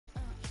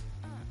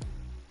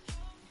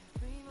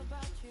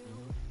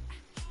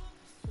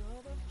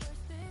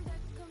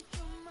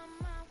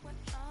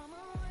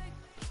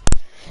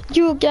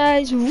Yo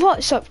guys,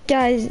 what's up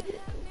guys,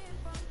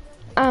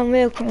 and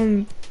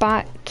welcome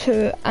back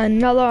to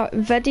another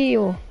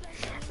video,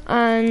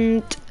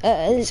 and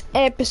it is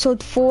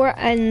episode 4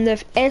 in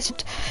the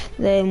episode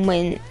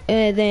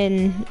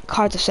then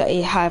Cardiff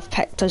City have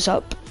picked us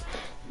up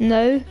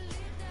now.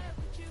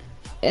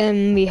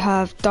 We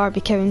have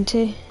Derby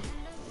County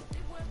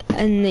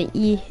in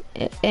the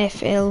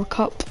EFL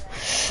Cup,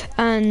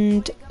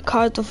 and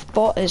Cardiff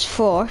bought us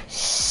for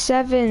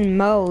 7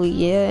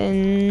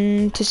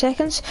 million, 2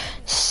 seconds,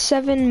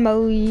 7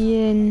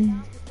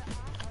 million,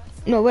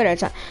 no, where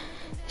is it,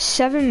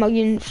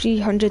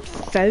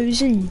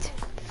 7,300,000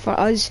 for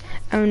us,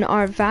 and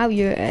our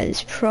value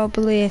is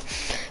probably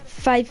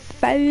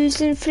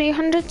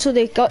 5,300, so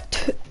they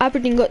got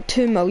Aberdeen got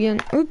 2 million.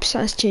 Oops,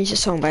 that's changed the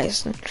song by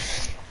accident.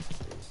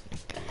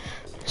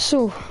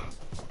 So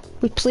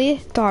we play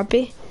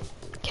Derby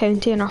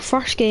County in our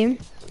first game.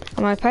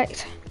 Am I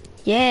picked?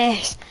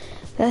 Yes,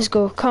 let's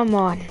go, come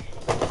on.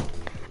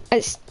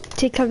 Let's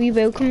take a wee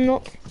welcome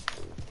note.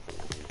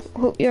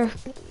 Hope you're...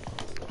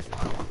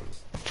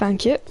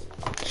 Thank you.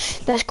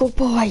 Let's go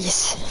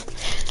boys.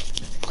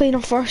 Playing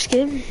our first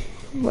game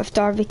with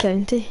Derby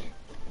County.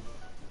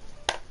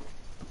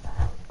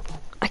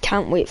 I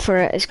can't wait for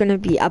it, it's going to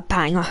be a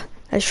banger.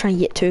 Let's try and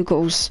get 2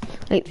 goals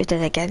like we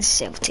did against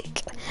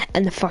Celtic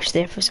in the first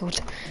episode.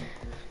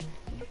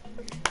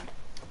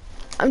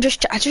 I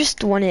just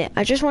want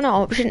an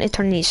option to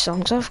turn these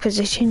songs off because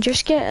they can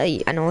just get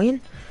like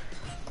annoying.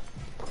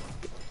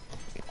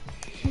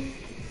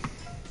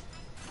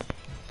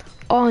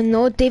 Oh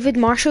no, David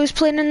Marshall is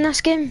playing in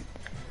this game.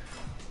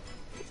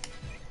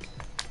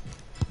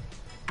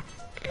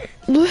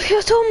 Look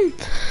at him!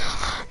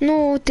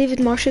 No, David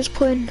Marshall's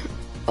playing.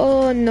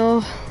 Oh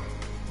no.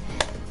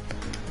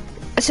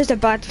 This is a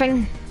bad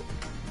thing.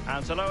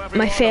 And hello everyone,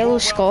 my fellow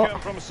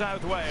Scot. From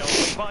South Wales,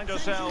 we find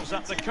ourselves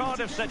at the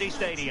Cardiff City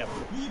Stadium.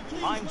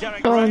 I'm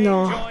Derek Oh Gray,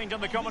 no. joined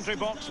in the commentary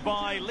box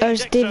by Lee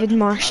There's Dixon. David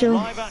Marshall.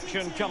 Live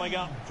action coming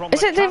up from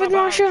Is it David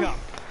Marshall?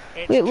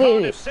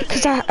 Wait,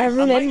 because I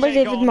remember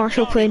David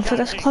Marshall playing for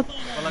this club.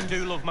 Well, I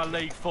do love my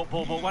league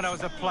football, but when I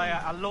was a player,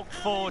 I looked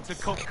forward to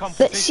cup competitions.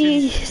 Let's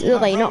see the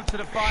lineup. To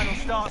the final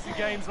starts of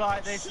games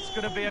like this, it's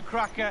going to be a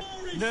cracker.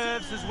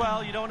 Nerves as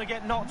well. You don't want to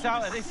get knocked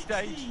out at this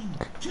stage.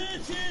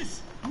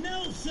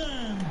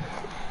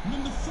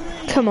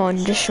 Come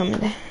on, just show me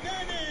that.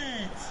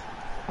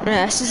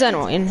 Yeah, this is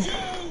annoying.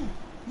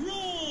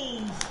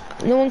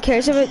 No one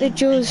cares about the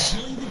Joes.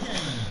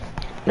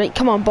 Right,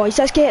 come on boys,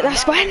 let's get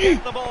this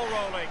win!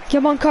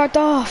 Come on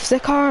Cardiff, the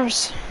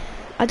Cars.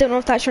 I don't know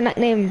if that's your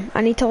nickname,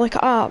 I need to look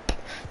it up.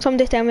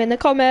 Somebody tell me in the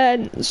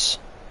comments.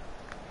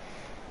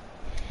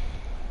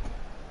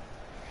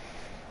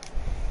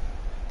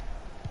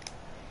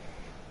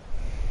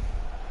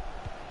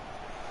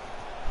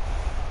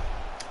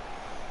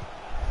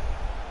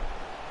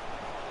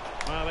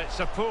 Well, it's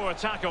a poor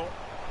tackle.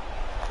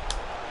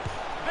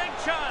 Big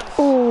chance.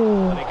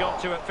 Oh. And he got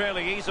to it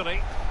fairly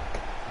easily.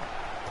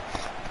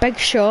 Big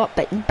shot,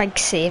 but big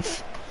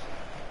save.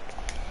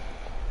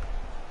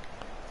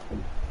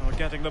 We're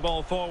getting the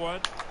ball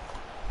forward.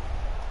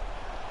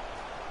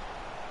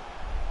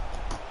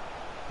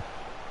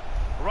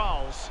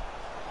 Rolls.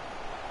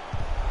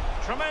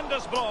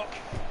 Tremendous block.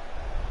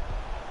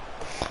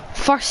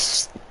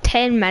 First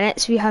 10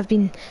 minutes we have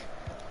been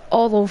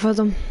all over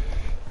them.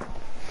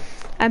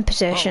 In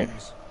possession.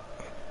 Holmes.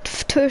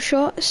 2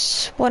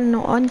 shots, 1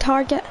 not on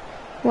target,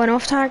 1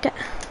 off target.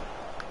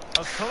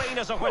 As clean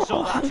as a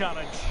whistle, that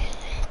challenge.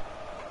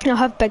 I'll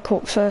have big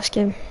hopes for this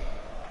game.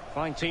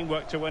 Fine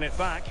teamwork to win it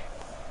back.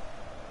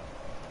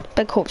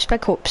 Big hopes,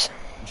 big hopes.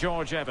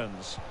 George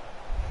Evans.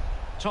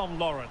 Tom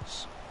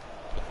Lawrence.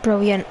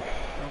 Brilliant.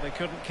 Well, they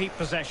couldn't keep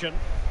possession.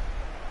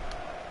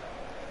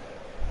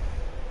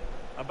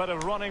 A bit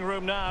of running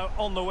room now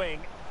on the wing.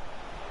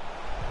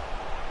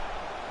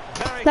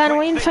 The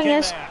annoying thing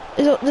is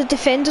that the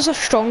defenders are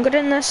stronger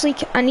in this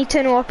league. I need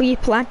to know a wee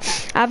plan.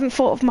 I haven't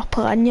thought of my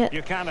plan yet.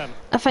 Buchanan.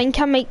 I think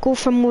I might go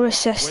for more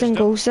assists than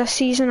goals this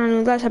season. I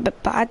know that's a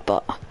bit bad,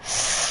 but I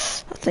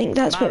think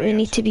that's what we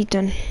need to be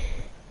done.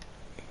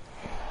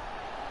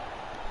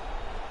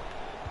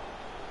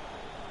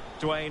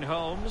 Dwayne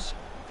Holmes.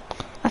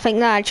 I think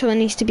that actually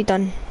needs to be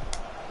done.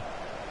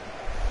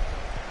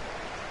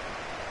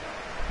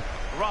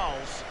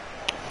 Rolls.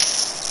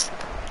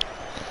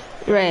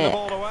 Right. The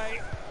ball away.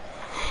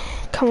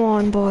 Come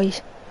on,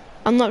 boys.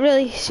 I'm not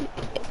really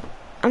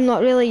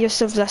used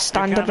to this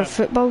standard of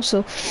football,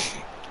 so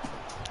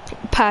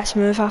pass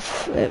move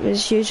off. It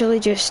was usually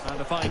just And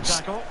a fine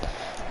tackle.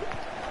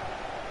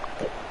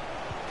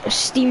 a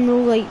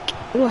steamroll like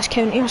Ross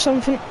County or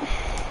something.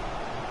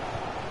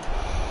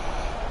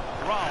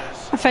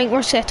 Rolls. I think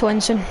we're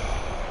settling soon.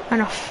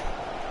 Enough.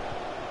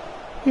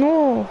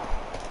 No.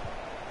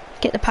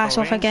 Get the pass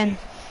off again.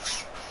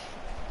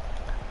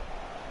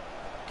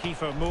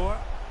 Kiefer Moore.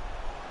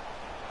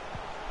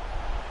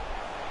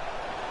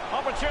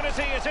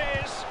 Opportunity it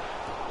is.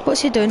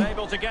 What's he doing?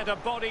 Able to get a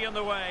body in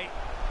the way.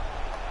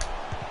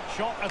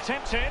 Shot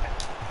attempted.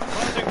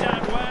 Closing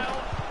down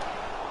well.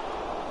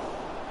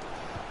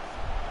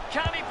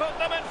 Can he put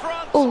them in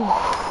front?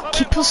 Oh, Well,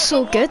 keeper's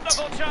so good.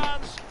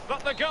 Chance, but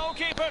the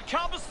goalkeeper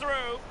comes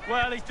through.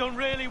 Well, he's done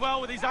really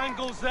well with his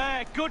angles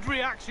there. Good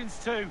reactions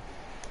too.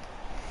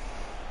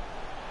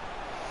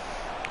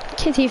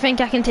 Do you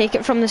think I can take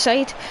it from the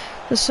side?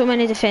 There's so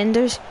many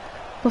defenders.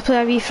 We'll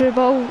play a wee through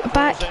ball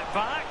back. Pulls it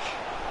back.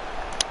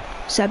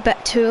 It's a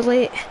bit too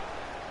late.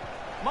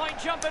 Might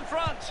jump in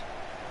front.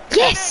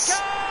 Yes! It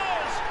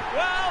goes!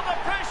 Well, the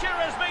pressure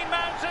has been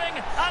mounting,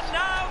 and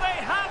now they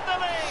have the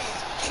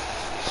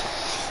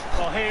lead.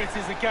 Well, here it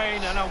is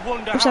again, and I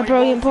wonder It's how a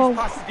brilliant he ball.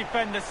 past the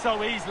defender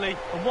so easily.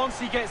 And once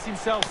he gets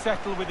himself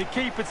settled with the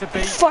keeper to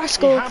beat, First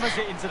he goal hammers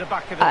it into the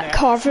back of the at net.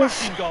 Cardiff.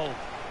 Smashing goal.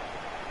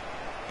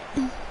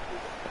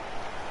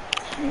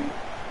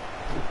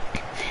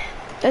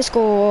 Let's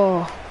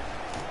go.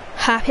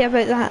 Happy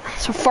about that.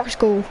 It's our first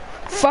goal.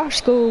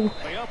 First goal.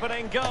 The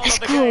opening goal Let's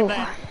of the game go.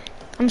 then.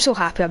 I'm so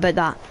happy about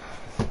that.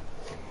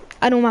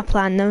 I know my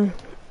plan now.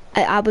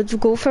 I would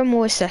go for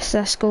more assists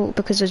this goal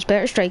because there's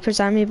better strikers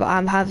than me, but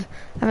I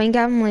think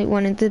I'm like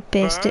one of the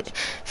best at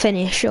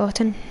finish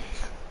shotting.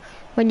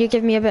 When you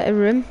give me a bit of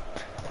room,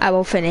 I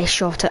will finish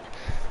shot it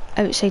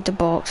outside the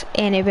box,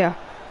 anywhere.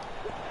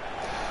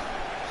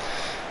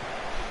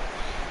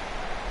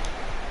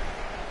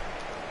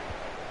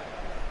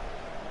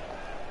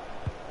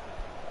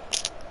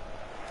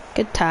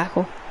 Good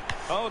tackle.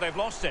 Oh, they've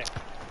lost it.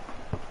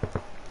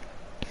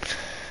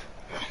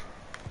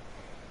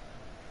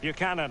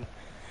 Buchanan.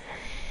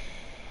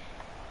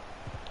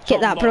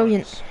 Get that,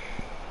 brilliant.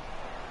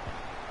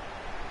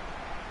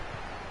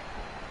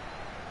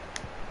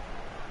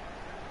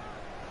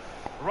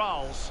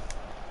 Rolls.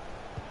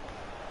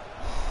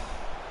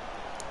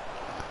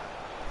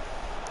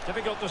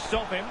 Difficult to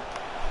stop him.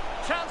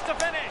 Chance to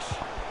finish.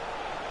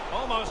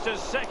 Almost his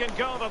second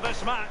goal of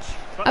this match.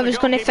 I was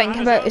going to think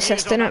about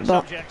assisting it,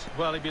 but...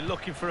 Well, he'd be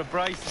looking for a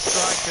brace to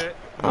strike it.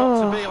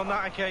 Not to be on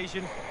that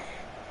occasion.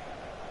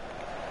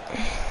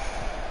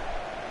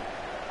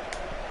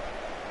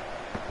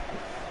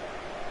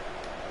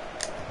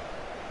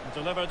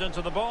 Delivered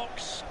into the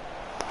box.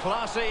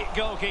 Classy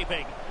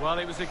goalkeeping. Well,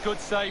 it was a good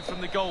save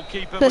from the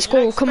goalkeeper. Let's but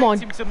you'd go, come on.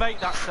 expect him to make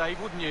that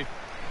save, wouldn't you?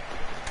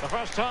 The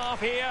first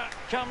half here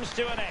comes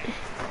to an end.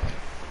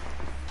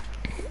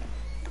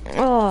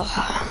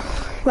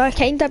 Oh, well, I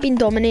kind of been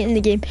dominating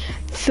the game,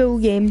 full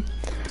game.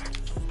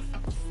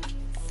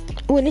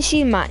 I want to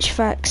see match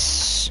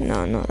fix.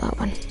 No, not that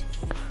one.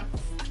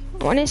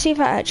 I want to see if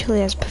it actually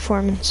has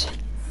performance.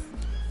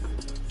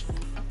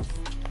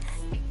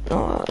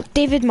 Oh,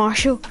 David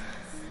Marshall.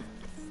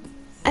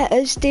 It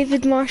is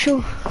David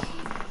Marshall.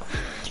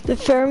 The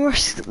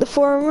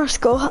former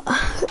Scot,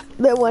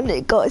 the one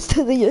that got us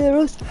to the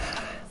Euros.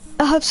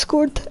 I have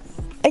scored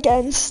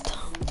against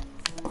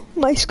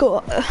my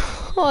Scot.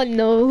 Oh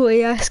no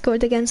way, I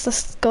scored against a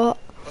Scot.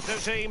 The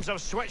two teams have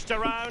switched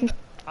around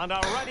and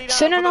are ready now.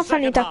 Soon enough I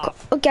need a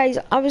oh, guys,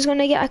 I was going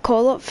to get a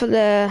call up for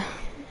the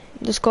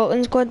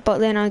Scotland squad, but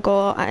then I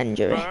got an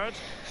injury. Bird.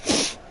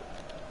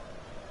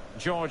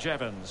 George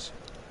Evans.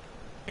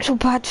 So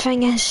bad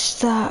thing is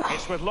that...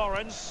 It's with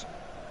Lawrence.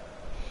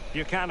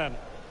 Buchanan.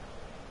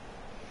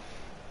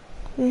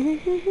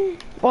 Oh,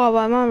 well,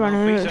 am I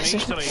running out of Beaten position?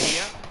 easily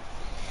here.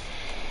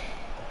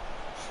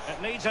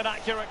 It needs an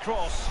accurate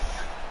cross.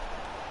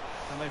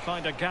 Can they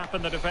find a gap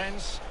in the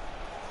defence?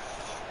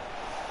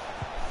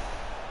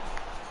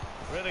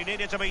 Really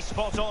needed to be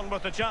spot on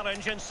with the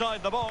challenge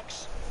inside the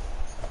box.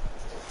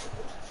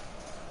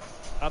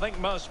 I think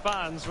most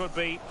fans would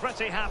be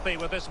pretty happy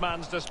with this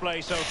man's display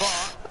so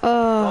far.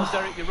 Well,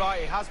 Derek, you're right.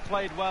 He has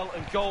played well,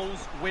 and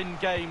goals win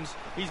games.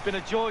 He's been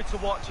a joy to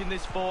watch in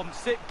this form.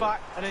 Sit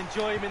back and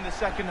enjoy him in the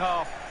second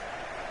half.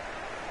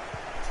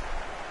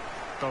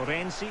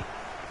 Torrenzi.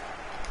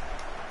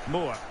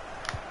 Moore.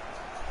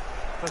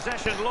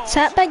 Possession lost. It's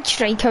that big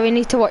striker we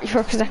need to watch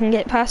for because I can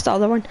get past the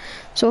other one.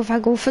 So if I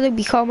go for the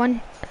weaker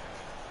one...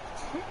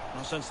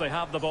 Well, since they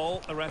have the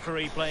ball, the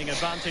referee playing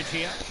advantage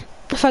here.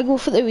 If I go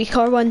for the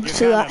weaker one,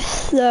 so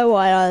that's the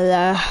one on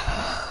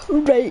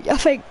the right, I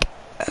think.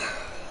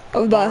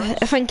 Oh,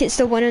 but I think it's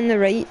the one on the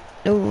right.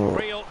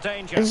 Real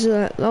danger. Is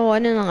the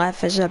one on the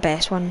left is the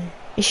best one.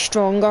 He's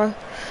stronger.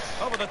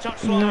 Over the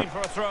touchline for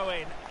a throw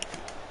in.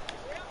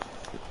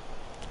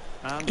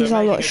 And He's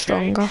they're a lot making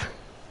stronger. change.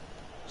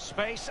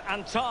 Space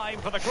and time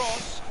for the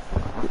cross.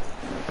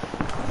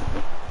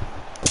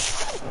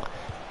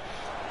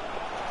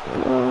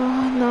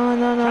 Oh,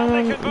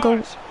 no, go.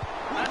 And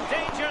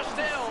danger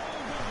still.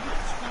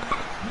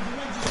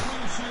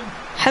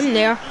 Him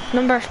there,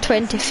 number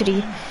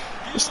 23.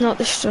 He's not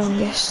the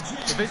strongest.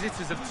 The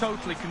visitors have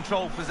totally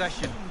controlled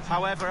possession.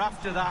 However,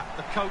 after that,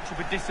 the coach will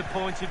be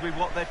disappointed with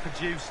what they've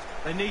produced.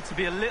 They need to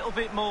be a little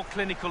bit more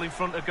clinical in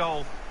front of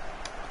goal.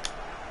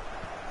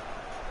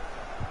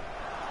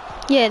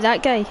 Yeah,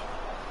 that guy.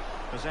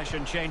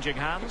 Possession changing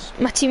hands.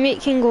 My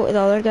teammate can go to the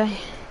other guy.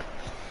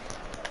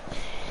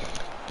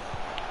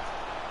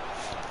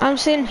 I'm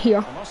saying here.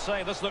 I must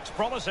say this looks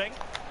promising.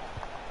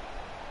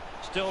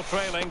 Still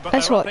trailing, but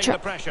Let's they're watch upping the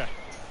it. pressure.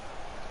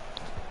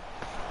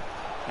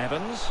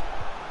 Evans.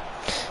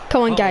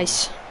 Come on,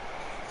 guys.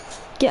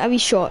 Get a wee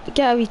shot,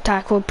 get a wee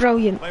tackle,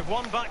 brilliant. They've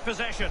won back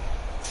possession.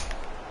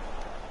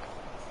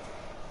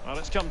 Well,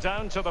 it's come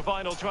down to the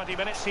final 20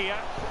 minutes here.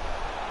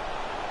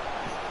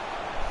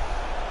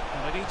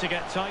 And they need to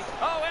get tight.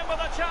 Oh, in with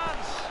a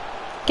chance.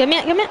 Give me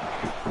it, give me it.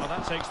 Well,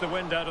 that takes the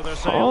wind out of their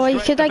sails. Oh, you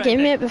Great could have given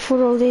me defending. it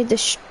before all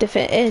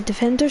the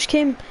defenders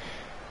came.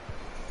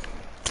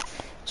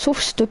 So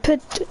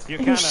stupid.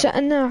 You're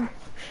sitting there.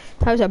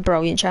 That was a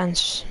brilliant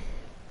chance.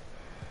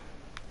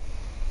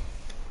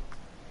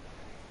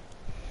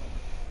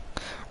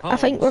 I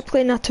think we're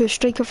playing a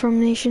two-striker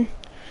formation.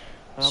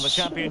 Well, the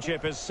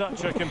championship is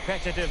such a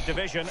competitive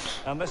division,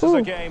 and this is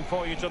a game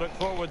for you to look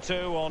forward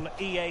to on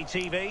EA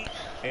TV.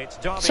 It's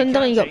Derby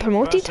Sunderland got County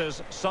promoted?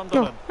 versus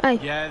Sunderland. No, aye.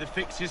 Yeah, the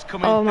fixtures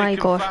coming Oh my thick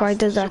and gosh, fast. why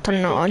did that Should be turn a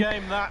it good on?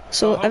 game, that.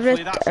 So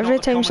Hopefully that's every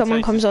not the time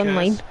someone comes commentator's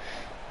online,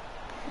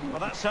 curse. Well,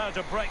 that's how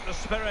to break the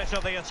spirit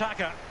of the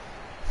attacker.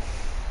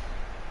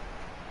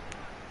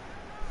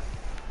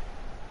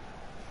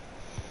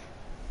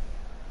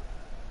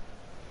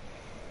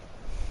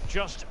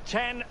 Just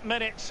 10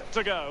 minutes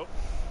to go.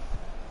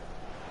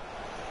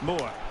 Moore.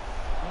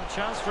 A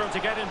chance for him to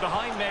get in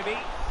behind, maybe.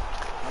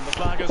 And the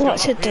flag has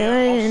what's gone it up here,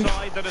 doing?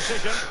 offside the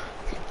decision.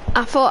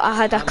 I thought I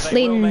had a And they will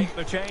clean. make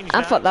the change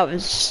I now. thought that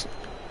was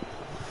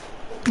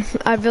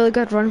a really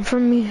good run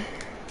from me.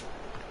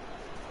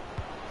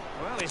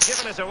 Well, he's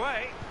given it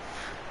away.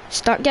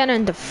 Start getting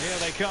into. Here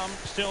they come,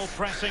 still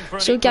pressing for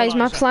an So guys,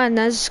 my equaliser. plan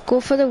is go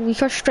for the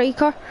weaker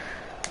striker,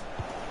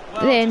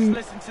 Well, then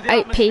just listen to the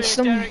outpace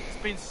atmosphere, them. Derek.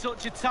 It's been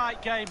such a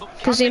tight game, but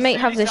because can they might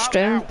see have the this out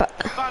strength. now? But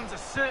The fans are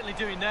certainly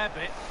doing their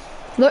bit.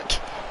 look,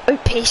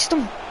 outpace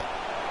them.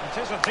 It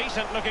is a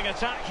decent looking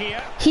attack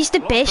here. He's the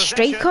Lost best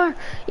possession. striker.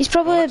 He's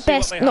probably Well, let's the see what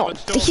best. they have No, in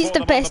store he's for the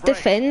them on best the break.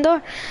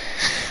 defender.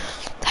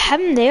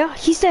 Him there,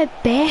 he's the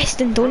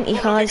best. And don't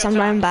equalise, I'm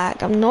running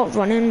back. I'm not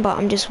running, but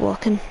I'm just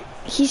walking.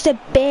 He's the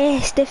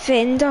best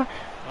defender. Well,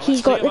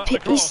 He's let's got see the about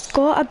the he's cross.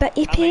 got a bit of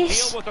And they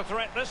pace. deal with the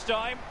threat this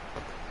time.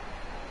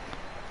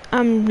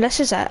 This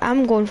is it.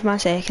 I'm going for my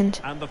second.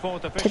 And the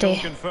fourth official Today.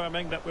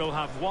 confirming that we'll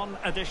have one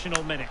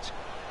additional minute.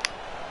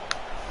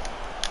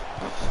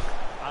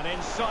 An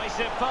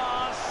incisive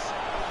pass.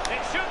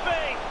 It should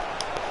be.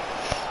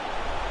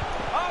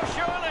 Oh,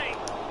 surely.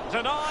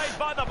 Denied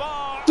by the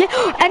bar. Yeah,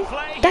 Back in and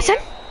play that's here.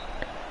 it.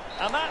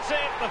 And that's it,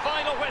 the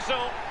final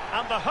whistle.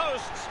 And the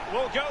hosts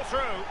will go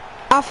through.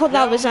 I thought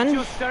that was in.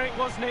 Just Derek,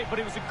 wasn't it? But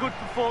it was a good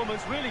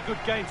performance, really good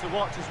game to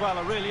watch as well.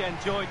 I really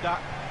enjoyed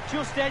that.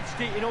 Just edged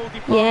it in all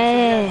departments.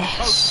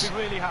 Yes. The coach will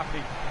be really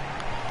happy.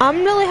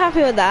 I'm really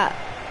happy with that.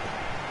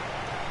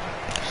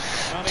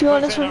 And To he be put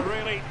honest in a with-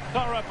 really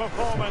thorough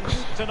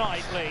performance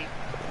tonight, Lee.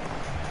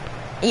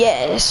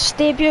 Yes,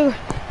 debut.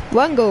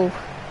 1 goal.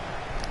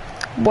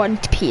 1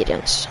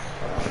 appearance.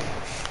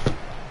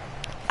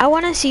 I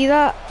want to see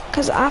that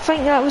because I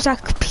think that was a.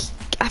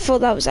 I thought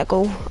that was a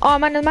goal. Oh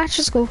man, the match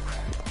is goal.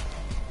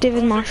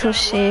 David Marshall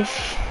save.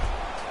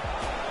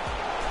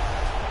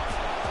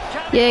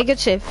 Yeah, good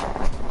save.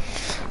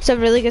 It's a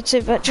really good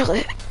save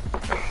actually.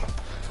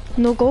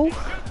 No goal.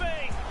 Could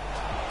be.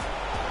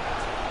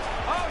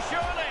 Oh,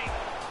 surely.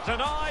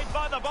 Denied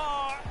by the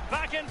bar.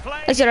 Back in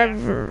play. Is it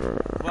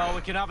here. a? Well,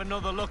 we can have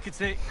another look at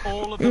it.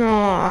 All of the No.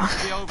 balls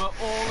to be over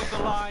all of the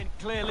line.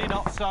 Clearly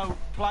not so.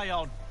 Play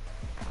on.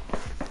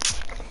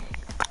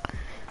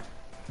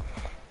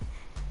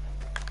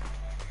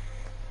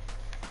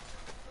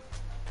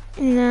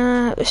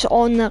 Nah, it's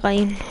on the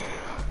line.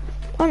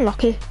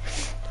 Unlucky.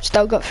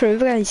 Still got through,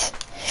 guys.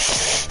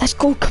 Let's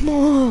go, come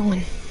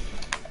on.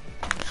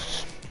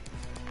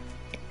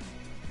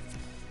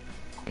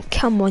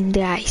 Come on,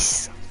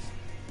 guys.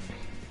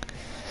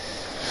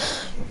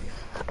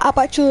 I'm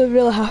actually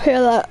really happy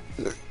that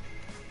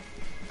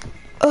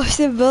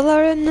the Villa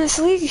are in this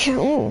league.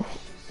 Oh.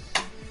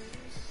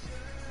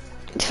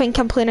 Do you think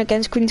I'm playing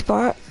against Queen's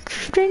Park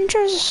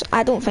Rangers?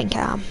 I don't think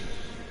I am,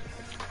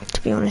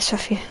 to be honest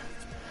with you.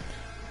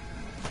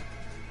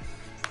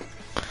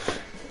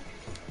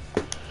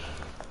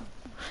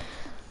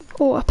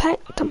 Oh,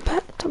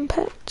 I'm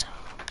picked.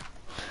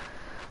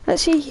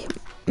 Let's see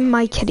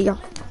my career.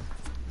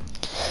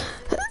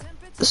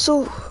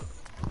 So,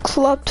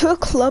 two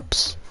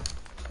clubs.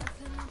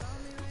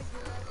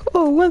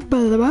 Oh, win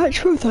by the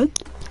match, well done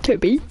to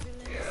me.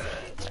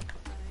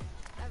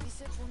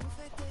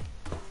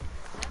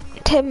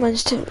 10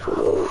 wins to.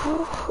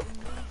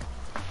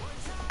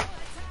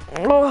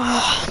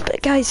 Oh,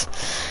 but guys,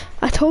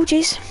 I told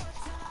you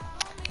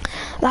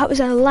that was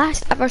our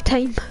last ever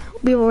time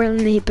we were wearing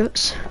the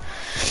boots.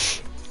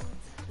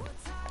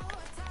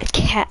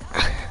 Kit.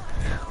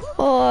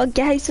 Oh,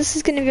 guys, this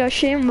is gonna be a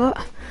shame, but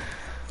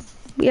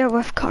we are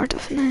with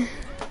Cardiff now,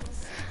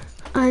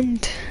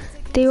 and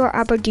they were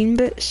Aberdeen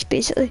boots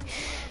basically,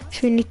 so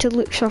we need to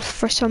look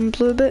for some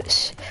blue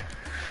boots.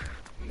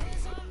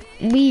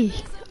 We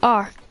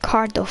are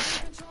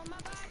Cardiff.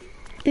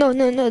 No,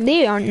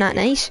 they aren't that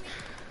nice.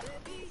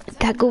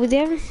 That go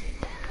there.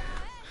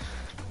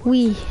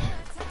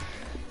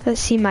 Let's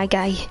see my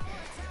guy.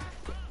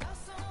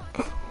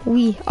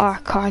 We are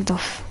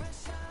Cardiff.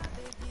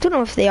 Don't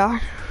know if they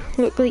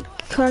look like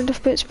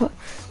Cardiff boots, but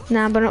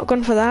Nah, we're not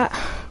going for that.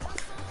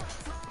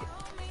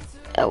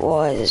 It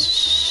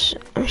was...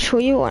 I'll show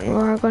you what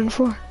we're going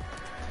for.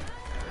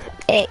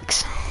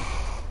 X.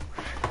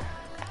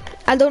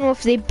 I don't know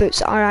if the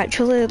boots are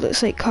actually, it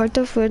looks like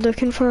Cardiff. We're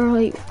looking for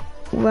like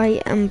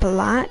white and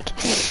black.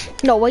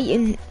 No, white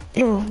and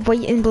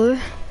blue.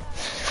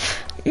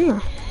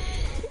 No.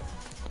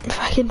 If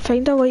I can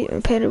find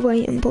a pair of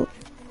white and blue.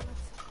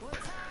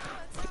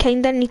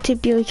 Kinda need to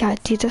be like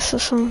Adidas or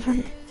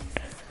something.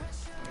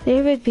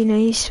 They would be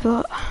nice,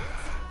 but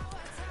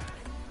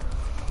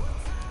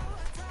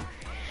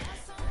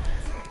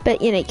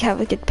you need to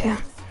have a good pair.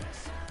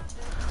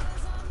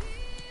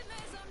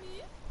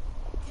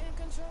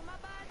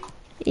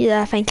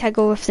 Yeah, I think I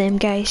go with them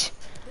guys.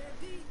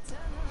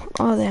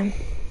 Or them.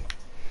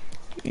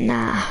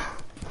 Nah.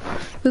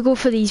 We go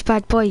for these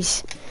bad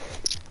boys.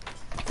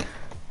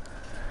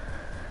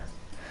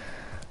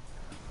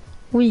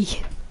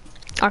 We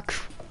are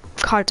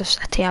Cardiff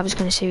City. I was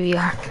going to say we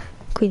are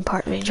Queen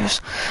Park Rangers.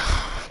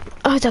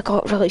 Oh, that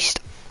got released.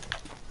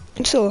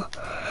 So,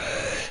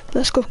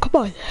 let's go.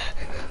 Come on.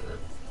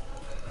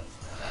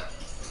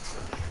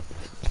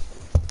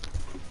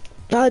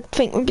 I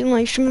think we've been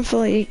live streaming for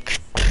like,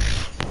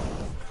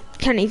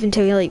 can't even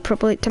tell you, like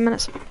probably like 10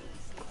 minutes.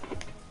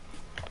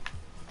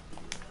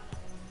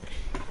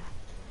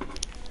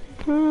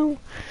 Oh.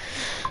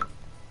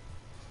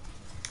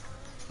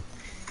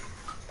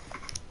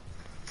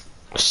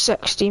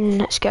 16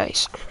 minutes,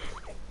 guys.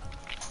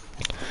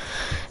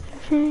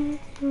 Hello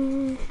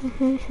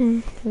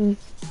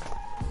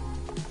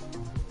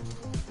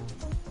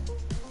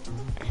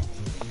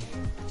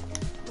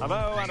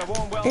and a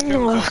warm welcome.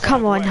 Oh,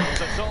 come on.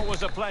 It's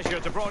always a pleasure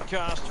to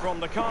broadcast from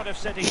the Cardiff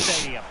City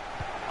Stadium.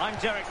 I'm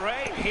Derek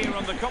Ray, here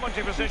on the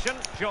commentary position,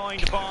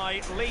 joined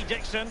by Lee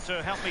Dixon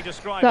to help me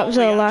describe that was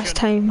all our the last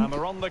action. time. And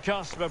we're on the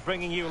cusp of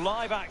bringing you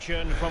live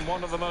action from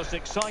one of the most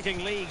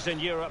exciting leagues in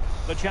Europe,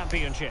 the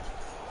Championship.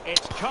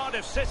 It's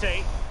Cardiff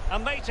City,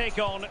 and they take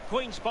on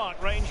Queen's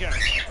Park Rangers.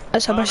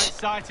 I'm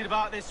excited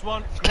about this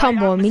one.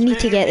 Come on, we need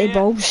to get the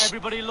balls.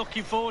 Everybody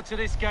looking forward to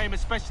this game,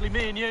 especially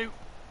me and you.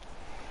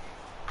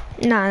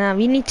 Nah,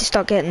 we need to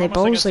start getting the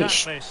balls. Like,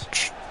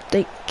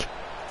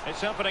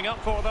 it's opening up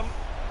for them.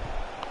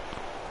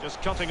 Just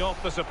cutting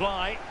off the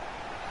supply.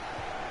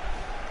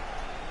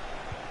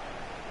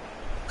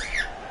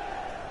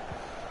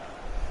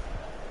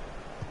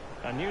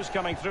 And news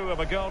coming through of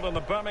a goal in the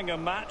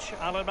Birmingham match.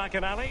 Alan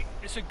McInally.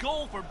 It's a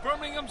goal for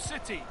Birmingham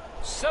City.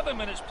 7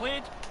 minutes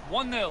played,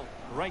 1-0.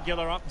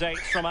 Regular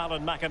updates from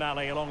Alan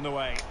McInally along the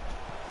way.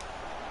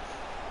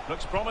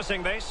 Looks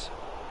promising, this.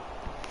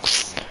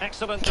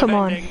 Excellent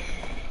defending. Come on.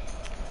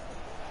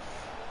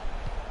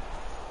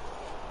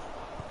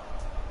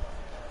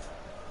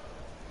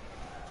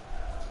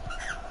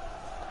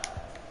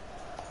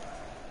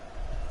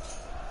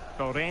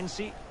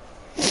 Lorenzi.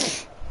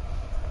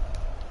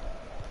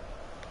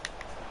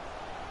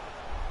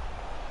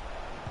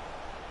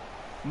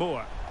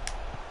 Moore.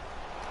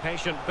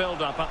 Patient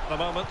build-up at the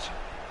moment.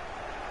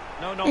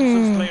 No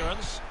nonsense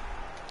clearance.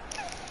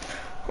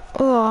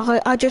 Oh,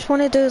 I just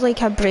want to do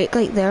like a break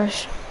like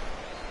theirs.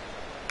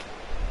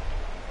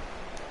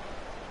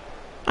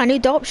 I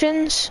need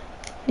options.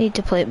 Need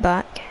to play it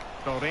back.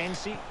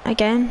 Lorenzi.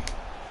 Again.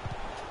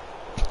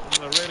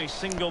 Really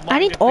I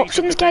need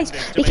options, guys.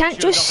 You can't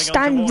just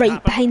stand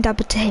right behind a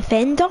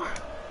defender.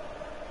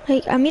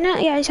 Like, I mean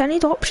it, guys. I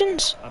need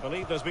options. I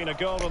believe there's been a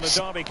goal in the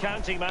Derby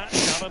County match.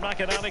 Alan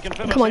McInally can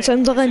Come on,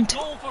 Sunderland.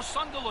 Goal for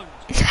Sunderland.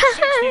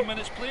 16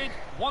 minutes played,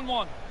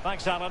 1-1.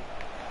 Thanks, Alan.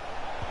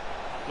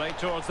 Played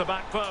towards the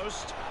back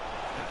post.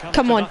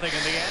 Come on. In the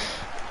end.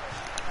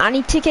 I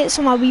need to get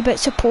some a wee bit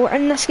support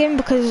in this game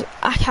because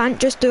I can't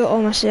just do it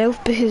all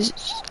myself because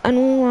I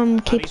know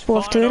I'm capable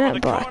of doing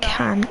it, but I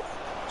can't.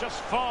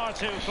 Just far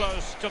too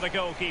close to the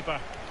goalkeeper.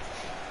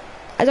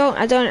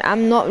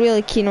 I'm not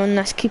really keen on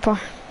this keeper.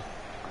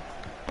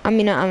 I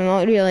mean, I'm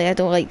not really, I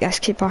don't like this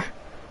keeper.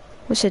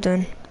 What's he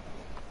doing?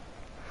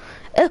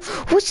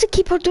 What's the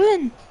keeper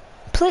doing?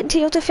 Play it to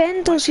your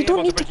defenders, you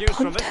don't need to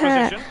punt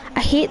it.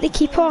 I hate the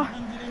keeper.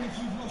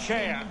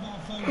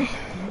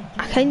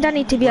 I kinda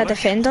need to be a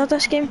defender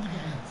this game.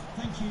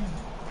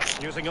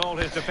 Using all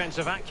his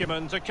defensive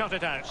acumen to cut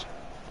it out.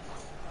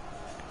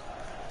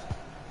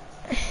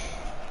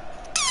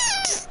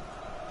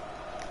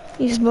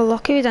 He's well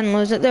lucky we didn't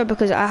lose it there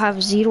because I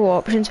have 0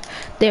 options.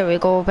 There we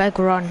go, big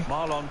run.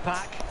 Marlon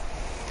Pack,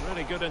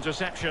 really good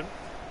interception.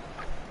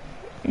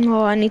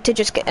 No, I need to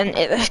just get into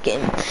this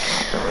game.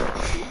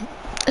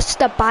 It's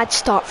just a bad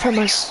start from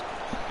us.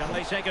 Can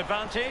they take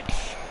advantage?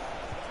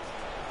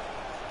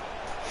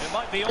 It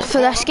might be for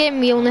this game,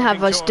 we only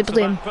have us to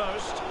blame. Not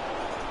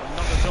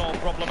at all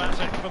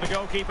problematic for the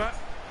goalkeeper.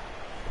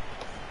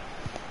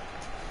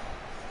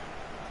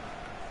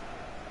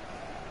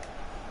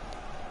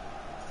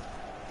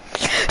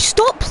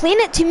 Stop playing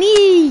it to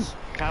me!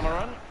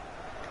 Cameron.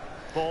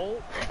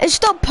 Ball. And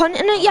stop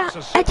punting it, you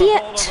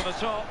idiot!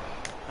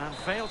 And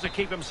failed to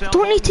keep himself.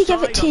 Don't need to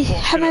give it to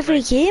him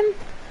every game.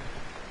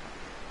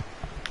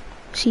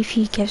 See if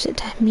he gives it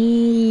to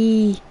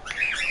me.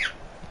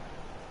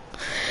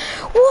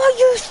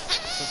 you?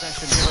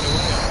 Possession given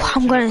away,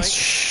 I'm gonna.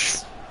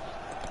 unfortunately.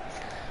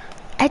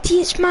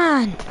 Idiots,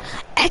 man.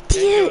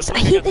 Idiots. I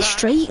hate the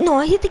strike. No,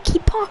 I hate the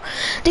keeper.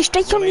 The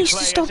striker Will he needs to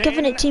play stop it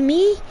giving in? it to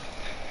me.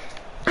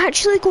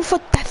 Actually go for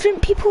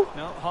different people.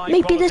 No, high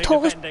Might be the quality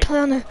tallest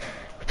defending.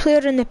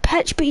 player in the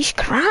pitch, but he's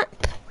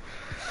crap.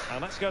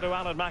 And let's go to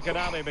Alan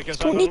McAnally because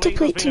Don't I need to believe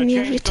play there's to been a me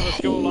change every to the time.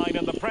 scoreline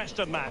in the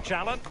Preston match,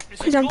 Alan.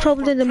 Because I'm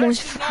probably the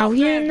most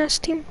value in this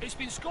team. It's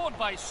been scored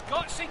by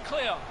Scott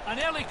Sinclair. An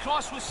early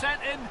cross was sent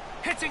in,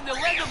 hitting the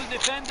leg of the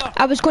defender.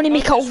 I was going to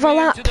make an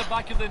overlap. To the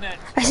back of the net.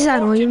 This is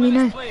annoying me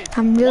now.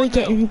 I'm really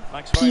getting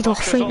peed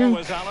off right now.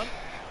 Always, Alan.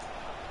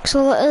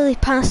 So literally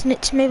passing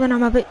it to me when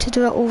I'm about to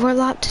do an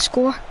overlap to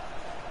score.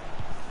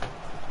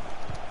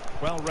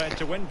 Well read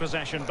to win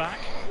possession back.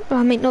 Well,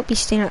 I might not be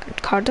staying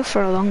at Cardiff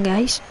for long,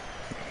 guys.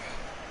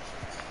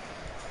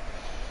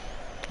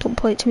 Don't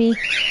play it to me.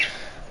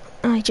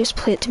 I just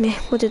play it to me.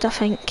 What did I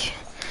think?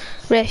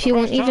 Ref, you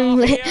won't even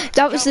let...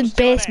 That was the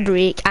best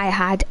break I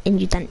had and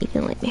you didn't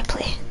even let me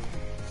play.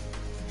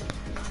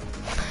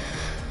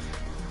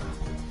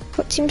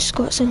 What team's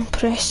Scott's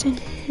impressing?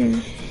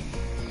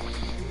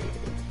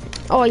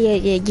 Oh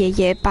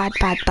yeah,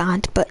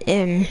 bad. But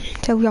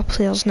tell your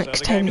players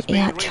next time to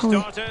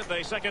actually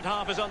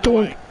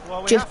don't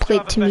just play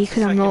it to me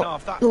because I'm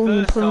not the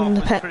only player on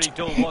the pitch. Pretty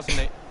dull, wasn't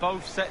it?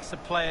 Both sets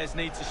of players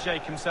need to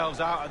shake themselves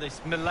out of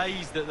this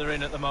malaise that they're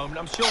in at the moment.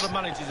 I'm sure the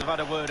managers have had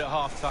a word at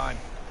half time.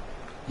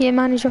 Yeah,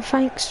 manager,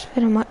 thanks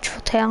very much for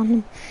telling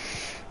them.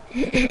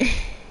 You're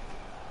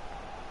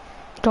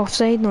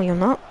offside, no you're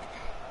not.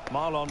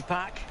 Marlon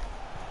Pack.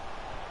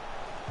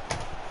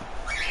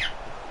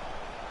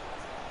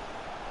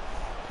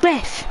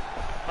 Ref,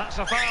 That's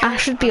a foul. I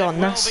should be on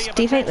this.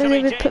 Do you think that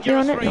they would put me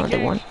on it? No, they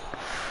won't.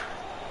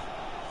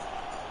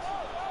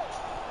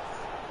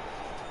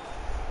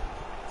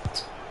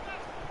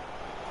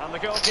 And the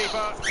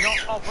goalkeeper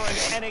not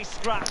offering any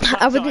scratch.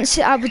 I wouldn't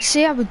say. I would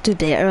say I would do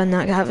better on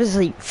that. That was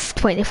like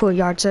 24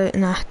 yards out,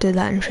 and I do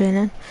that in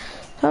training.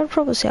 So I would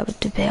probably say I would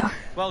do better.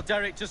 Well,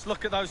 Derek, just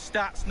look at those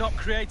stats. Not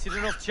created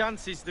enough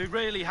chances. They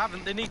really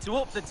haven't. They need to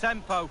up the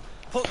tempo,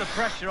 put the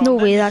pressure on. No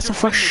then way, they that's the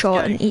should win first this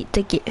shot game. and eat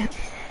the game.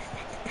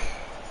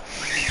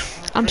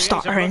 I'm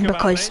stuttering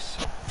because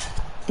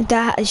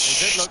that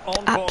is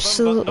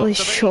absolutely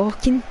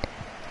shocking.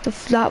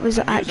 That was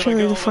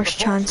actually the first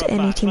chance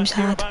any team's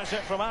had.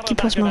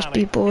 Keepers must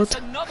be bored. It's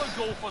another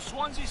goal for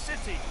Swansea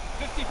City.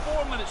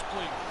 54 minutes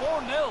played.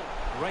 4-0.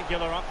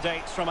 Regular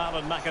updates from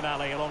Alan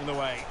McAnally along the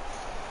way.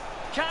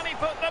 Can he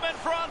put them in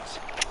front?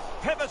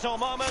 Pivotal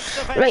moments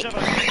defensively.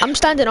 Right, I'm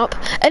standing up,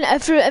 and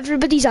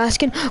everybody's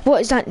asking,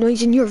 what is that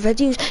noise in your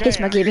videos? It's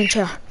my gaming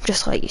chair,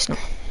 just like you know.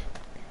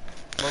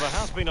 Well, there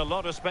has been a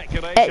lot of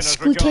speculation It's as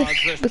Scooty,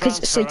 regards this because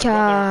it's transfer like and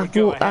whether it would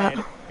go vote that.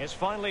 ahead. It's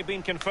finally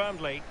been confirmed,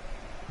 Lee.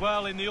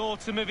 Well, in the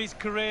autumn of his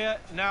career,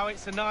 now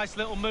it's a nice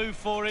little move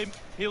for him.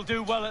 He'll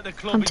do well at the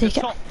club. I'm He's a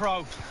taking top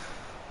pro.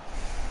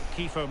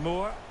 Kiefer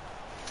Moore.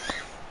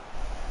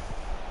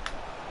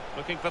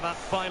 Looking for that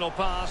final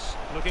pass.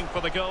 Looking for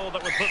the goal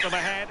that would put them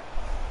ahead.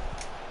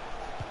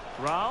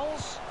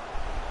 Rowles.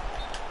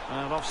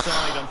 And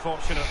offside,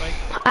 unfortunately.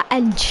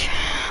 An inch.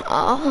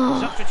 Oh.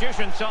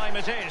 Substitution time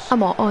it is. I'm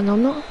not on,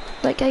 I'm not.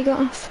 That guy got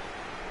off.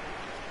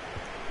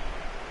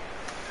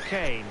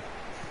 Kane.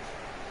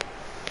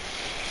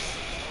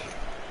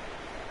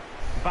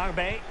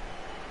 Barbet.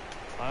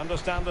 I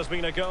understand there's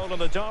been a goal in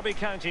the Derby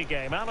County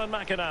game. Alan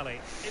McAnally.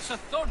 It's a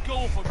third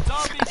goal for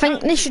Derby. I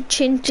think they should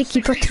change the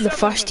keeper to the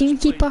first team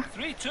keeper.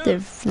 The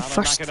Alan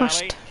first.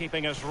 McAnally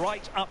keeping us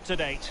right up to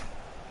date.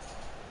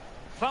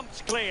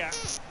 Thumped clear.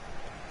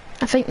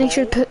 I think they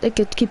should put the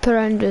good keeper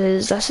in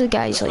because this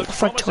guy's like the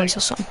third choice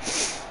or something.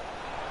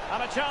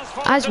 And a chance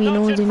for As we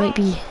know, they might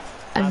be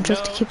and injured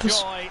no to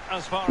keepers. joy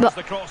as far But as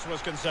the cross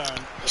was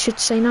concerned. they should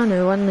sign a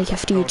new one, like a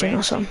free agent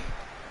or something.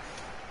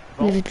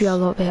 They would be a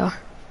lot better.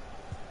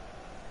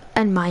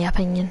 In my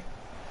opinion.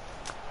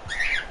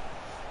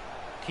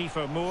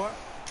 Kiefer Moore.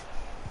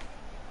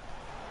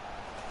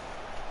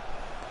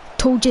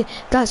 Told you,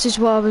 that's just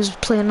what I was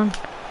planning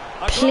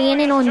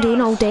on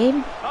doing all day.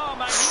 Oh,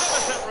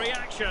 magnificent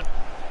reaction.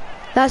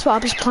 That's what I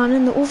was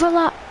planning, the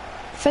overlap.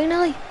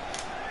 Finally.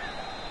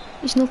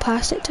 He's no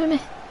passed it to me.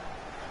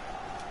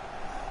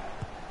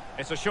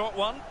 It's a short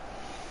one.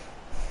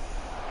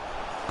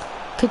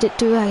 Could it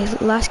do a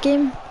last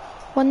game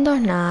wonder?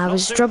 Nah, I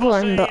was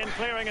dribbling, but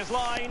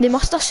they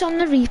must have shown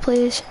the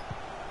replays.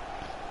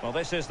 Well,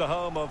 this is the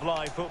home of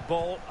live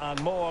football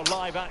and more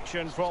live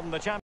action from the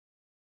champion.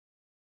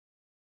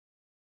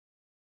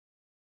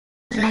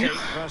 City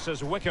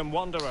versus Wycombe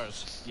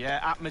Wanderers. Yeah,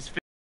 atmosphere.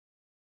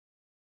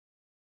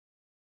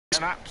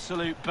 An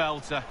absolute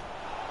belter.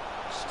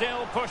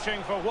 Still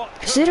pushing for what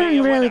Is could there be a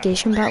a winner.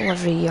 relegation battle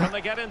every year? Can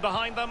they get in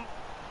behind them?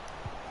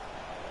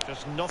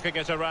 Just knocking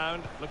it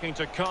around, looking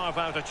to carve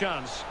out a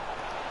chance.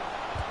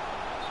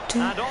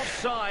 And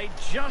offside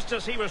just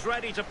as he was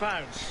ready to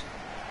pounce.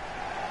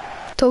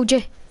 Told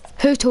you.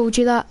 Who told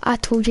you that? I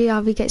told you I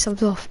would get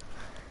subbed off.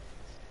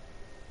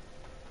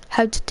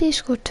 How did they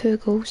score 2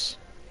 goals?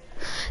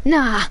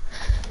 Nah.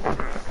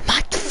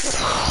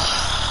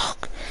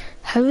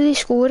 How are they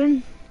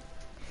scoring?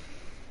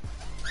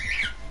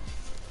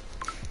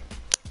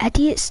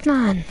 Idiots,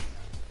 man.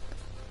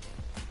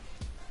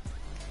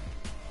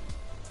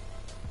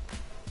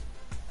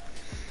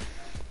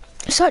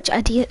 Such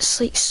idiots,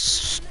 like,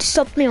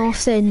 subbed me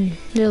off then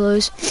they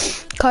lose.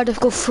 Cardiff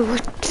go for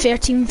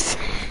 13th.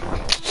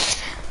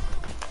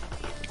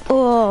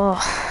 Oh,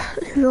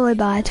 really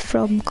bad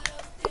from,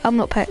 I'm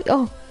not picked.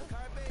 Oh,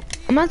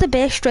 am I the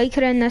best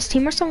striker in this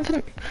team or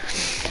something?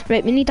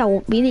 Right, we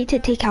need to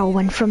take a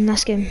win from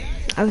this game,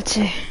 I would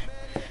say.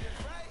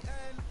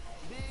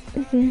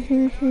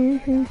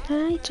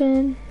 Hi,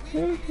 Jen.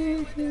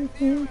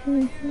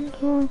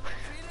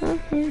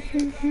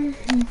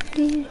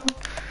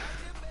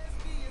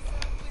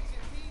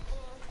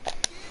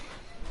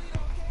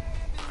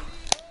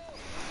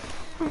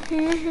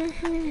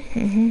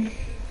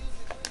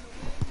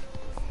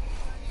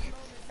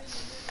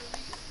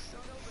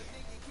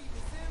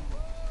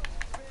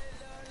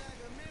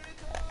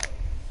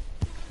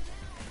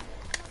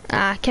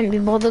 I can't be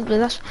bothered with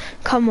this.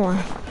 Come on.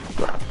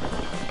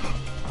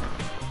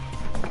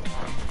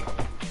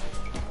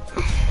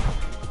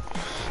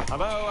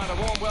 Hello and a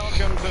warm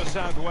welcome to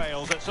South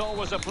Wales. It's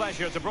always a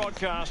pleasure to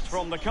broadcast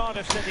from the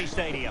Cardiff City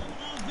Stadium.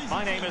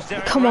 My name is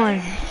Derek. Come on.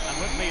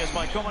 And with me is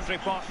my commentary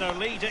partner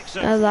Lee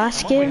Dixon.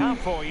 Last and what game. we have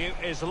for you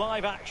is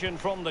live action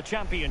from the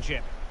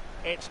Championship.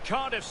 It's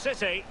Cardiff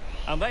City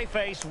and they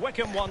face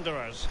Wycombe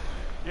Wanderers.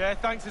 Yeah,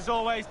 thanks as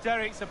always,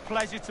 Derek. It's a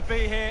pleasure to be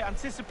here.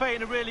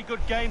 Anticipating a really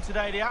good game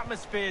today. The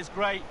atmosphere is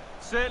great.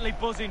 Certainly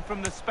buzzing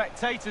from the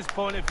spectators'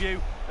 point of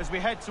view as we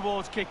head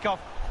towards kick-off.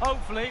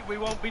 Hopefully, we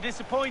won't be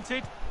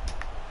disappointed.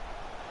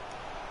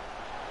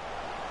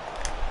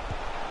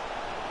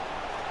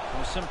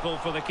 Well, simple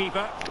for the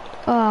keeper.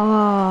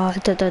 Oh,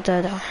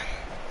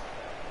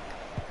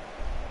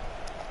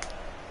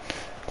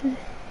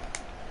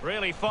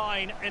 Really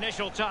fine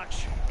initial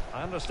touch.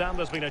 I understand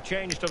there's been a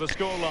change to the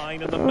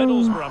scoreline in the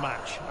Middlesbrough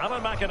match.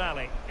 Alan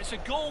McInally. It's a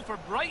goal for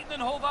Brighton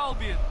and Hove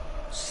Albion.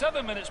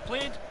 7 minutes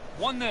played,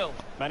 1-0.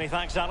 Many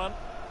thanks, Alan.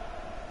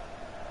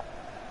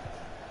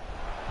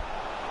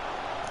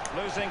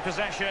 Losing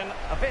possession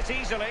a bit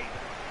easily.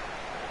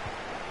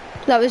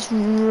 that was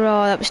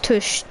raw.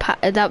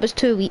 That was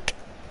too weak.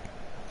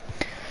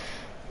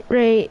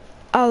 Right,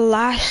 our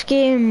last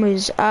game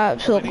was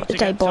absolutely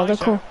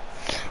diabolical.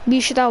 We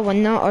should have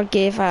won that or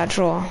gave a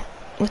draw.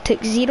 We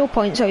took 0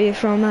 points away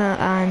from it,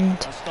 and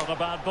That's not a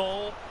bad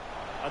ball.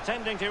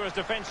 Attending to his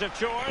defensive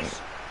chores.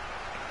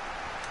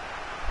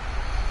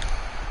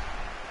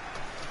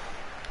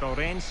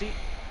 Lorenzi.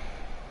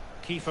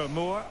 Kiefer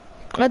Moore.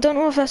 I don't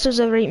know if this was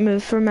the right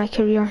move for my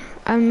career.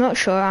 I'm not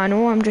sure. I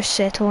know I'm just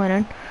settling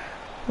in.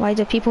 Why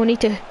do people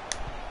need to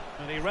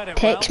And he read it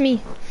text well.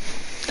 me?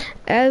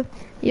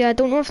 Yeah, I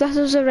don't know if this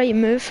was the right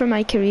move for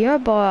my career,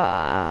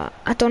 but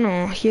I don't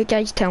know. You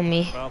guys tell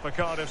me. Well, for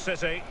Cardiff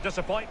City,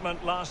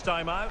 disappointment last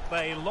time out.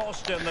 They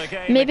lost in the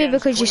game. Maybe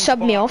against because you Queen's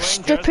subbed me Park off,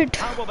 Rangers. stupid.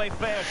 How will they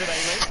fare today,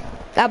 Lee?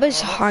 That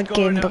was a Well, hard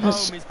scoring game at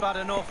because home is bad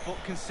enough,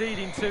 but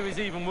conceding 2 is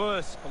even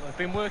worse. Well, they've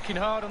been working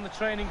hard on the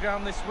training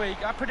ground this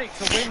week. I predict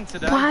a win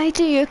today. why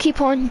do you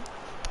keep on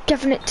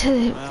giving it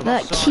to Well,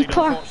 that offside,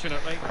 keeper?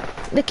 unfortunately.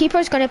 The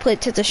keeper's going to play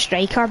it to the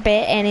striker.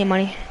 Bet any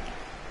money.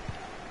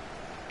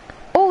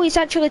 Oh, he's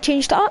actually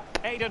changed it up.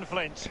 Aidan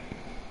Flint.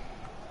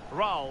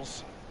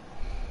 Rawls.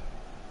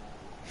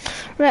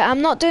 Right,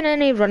 I'm not doing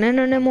any running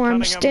anymore.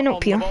 I'm Cunningham staying on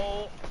up the here.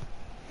 ball.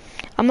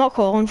 I'm not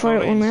calling for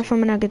it only Lorenzi. if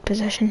I'm in a good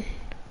position.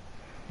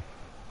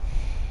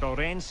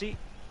 Lorenzi.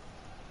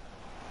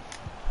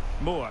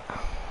 Moore.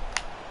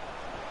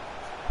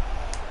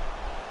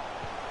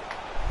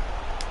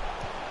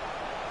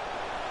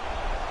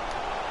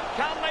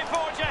 Can they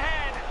forge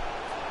ahead?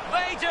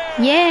 They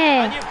do!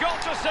 Yeah. And you've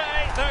got to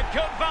say they're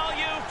good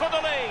value for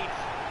the lead.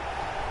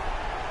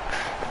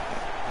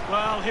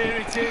 Well, here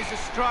it is, a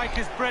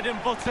striker's bread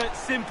and butter,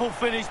 simple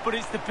finish, but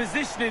it's the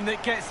positioning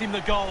that gets him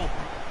the goal.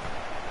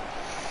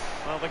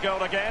 Well, the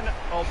goal again,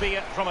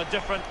 albeit from a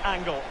different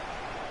angle.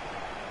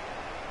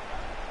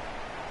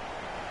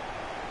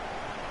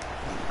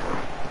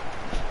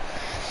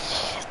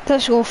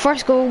 Let's go.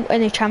 First goal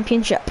in the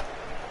championship.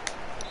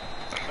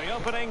 The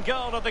opening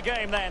goal of the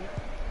game then.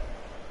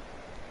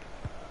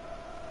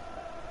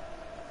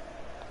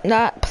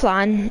 That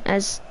plan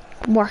is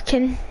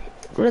working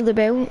really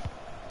well.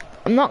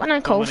 I'm not going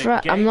to call for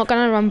it. I'm not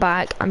going to run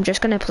back. I'm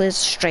just going to play as a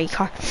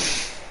striker.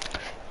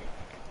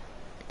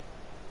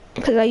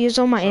 Because I use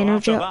all my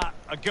energy After up. that,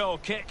 a goal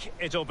kick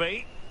it'll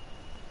be.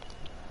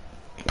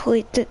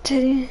 Played it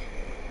to...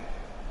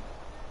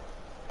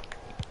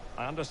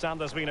 I understand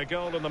there's been a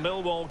goal in the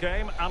Millwall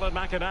game. Alan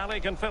McInally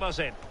can fill us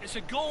in. It's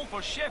a goal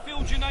for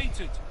Sheffield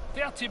United.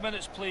 30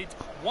 minutes played,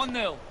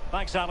 1-0.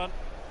 Thanks, Alan.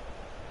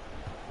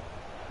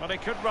 Well, he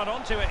could run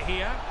onto it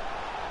here.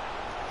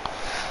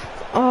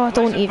 Oh,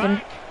 don't Plays it even.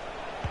 back.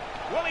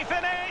 Will he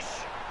finish?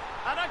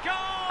 And a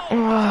goal!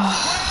 Oh.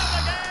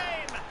 Square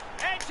the game!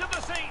 Edge of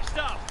the seat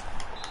stuff.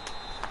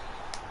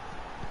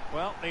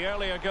 Well, the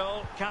earlier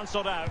goal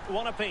cancelled out.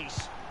 One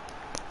apiece.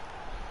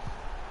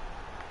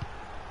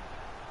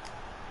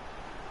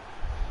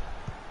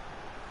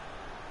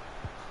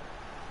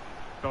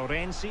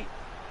 Florenzi.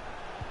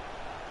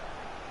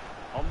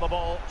 On the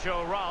ball,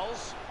 Joe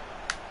Rowles.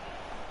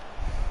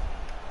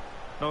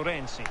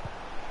 Florenzi.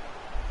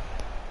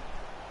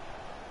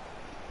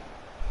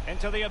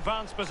 Into the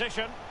advanced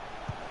position.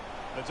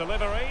 The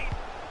delivery.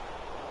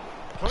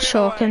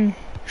 Shocking.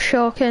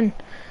 Shocking.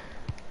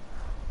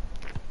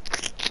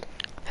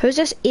 Who's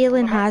this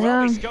alien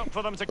Hazard?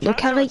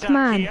 Look at like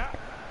man.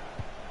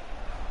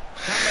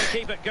 Can they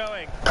keep it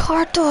going?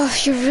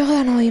 Cardiff, you're really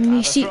annoying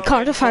me. See,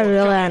 Cardiff are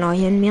really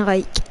annoying me.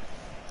 Like,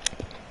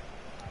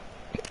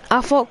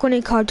 I thought going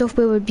to Cardiff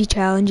we would be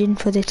challenging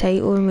for the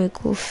title and we'd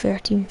go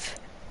 13th.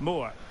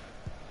 Moore.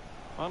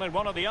 Well, in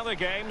one of the other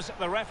games,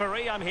 the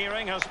referee, I'm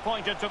hearing, has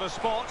pointed to the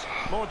spot.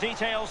 More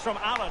details from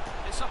Alan.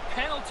 It's a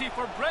penalty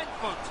for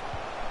Brentford.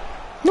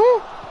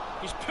 No.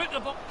 He's put the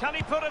ball. Can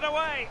he put it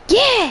away?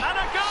 Yeah. And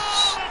a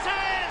goal it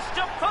is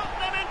to put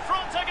them in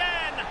front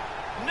again.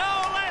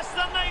 No less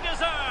than they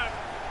deserve.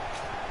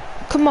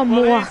 Come on,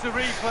 Well, Moore. here's the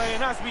replay,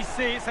 and as we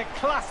see, it's a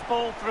class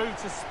ball through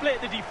to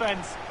split the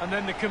defence, and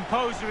then the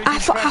composure is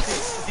impressive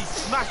as he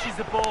smashes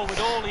the ball with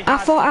all he has.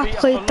 I thought I to beat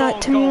played up the that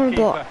lone to Moore, but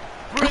goalkeeper.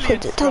 I played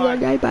Brilliant it to the strike.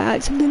 guy by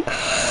accident.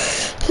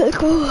 Like,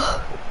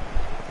 oh.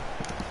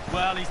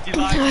 Well, he's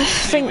delighted. I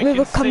think we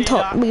will come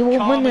top. We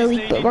won't win the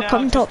league, but we're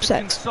coming top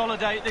 6.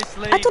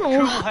 I don't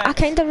know. I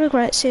kind of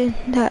regret saying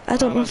that. I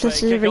don't know if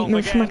this is the right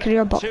move for my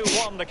career, but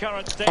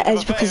it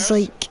is because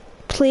like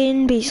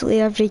playing basically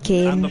every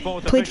game.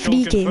 Played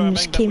 3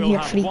 games. Came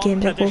here 3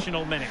 games ago.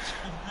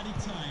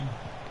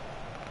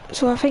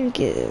 So I think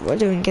we're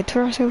doing good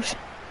for ourselves.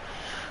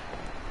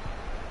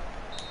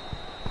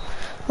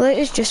 Let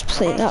us just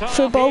play that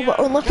football. But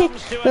unlucky.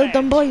 Well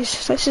done,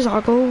 boys. This is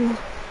our goal.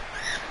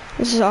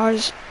 This is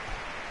ours.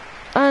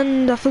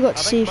 And I forgot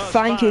to say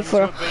thank you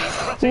for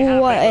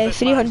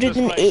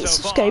 308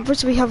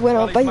 subscribers. We have went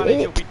up by 8.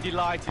 Will be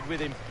delighted with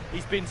him.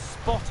 He's been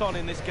spot on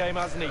in this game,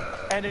 hasn't he?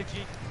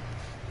 Energy.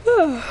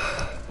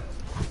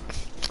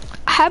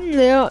 Him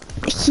there,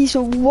 he's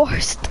the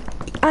worst.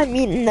 I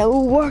mean, the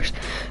worst.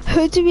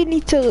 Who do we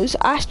need to lose?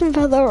 Aston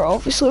Villa are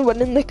obviously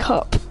winning the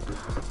cup.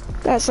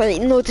 That's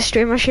like no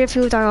disclaimer.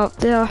 Sheffield are up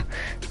there.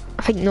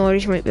 I think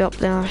Norwich might be up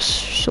there.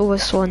 So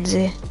is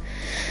Swansea.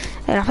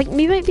 And I think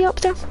we might be up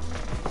there.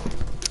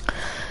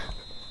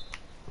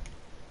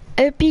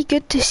 It'd be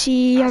good to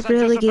see a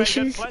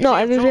relegation. No,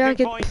 it would be very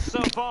good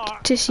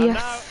to see a...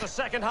 Now the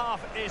second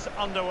half is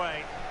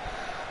underway.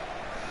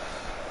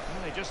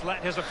 They just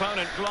let his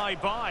opponent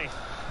glide by.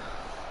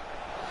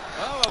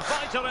 Oh, a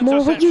vital interception.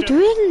 More, what are you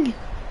doing?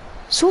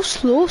 So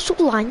slow, so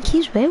lanky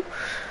as well.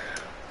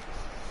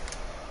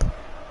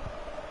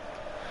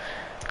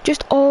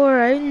 Just all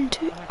around.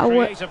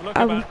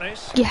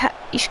 Yeah,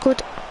 he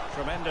scored.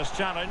 Tremendous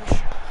challenge.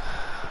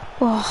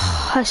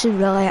 Oh, this is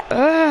really...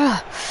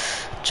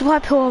 So I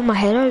pull all my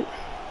head out.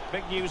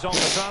 Big news on the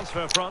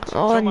transfer front.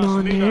 Oh Thomas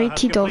no, Müller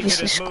United has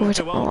obviously completed his move scored.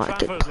 to Oh, Old I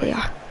did Trafford.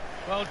 clear.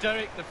 Well,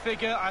 Derek, the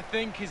figure I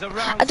think is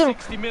around I don't-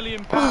 £60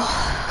 million.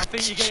 I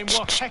think you're getting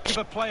one heck of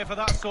a player for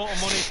that sort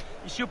of money.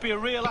 He should be a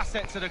real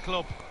asset to the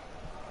club.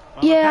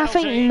 Well, Yeah, I penalty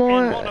think in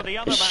Moore one of the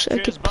other is a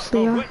matches, good but for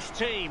player. which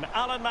team?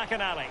 Alan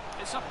McInally.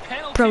 It's a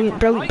penalty Brilliant, for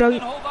brilliant, Brighton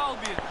brilliant. and Hove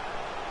Albion.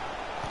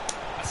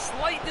 A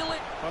slight delay.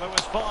 Well, it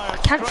was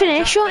fired. Can't straight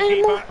finish at shot the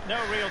anymore. keeper.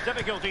 No real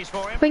difficulties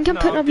for I him. think I'm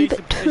putting a wee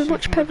decent bit too position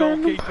much from the power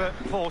on them. goalkeeper.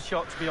 Poor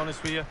shot, to be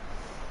honest with you.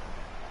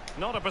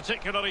 Not a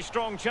particularly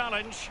strong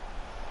challenge.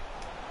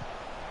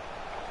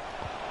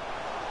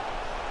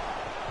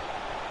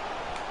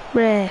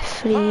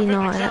 Referee,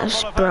 no, that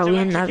was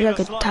brilliant. That was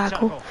a good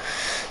tackle.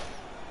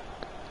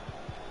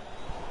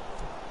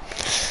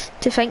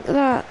 To think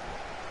that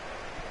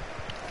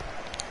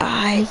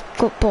I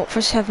got bought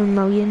for 7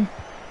 million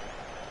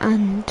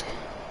and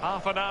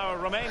Half an hour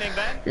remaining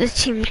then. the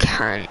team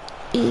can't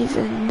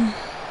even.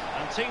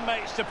 And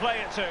teammates to play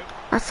it to.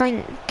 I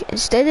think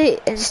instead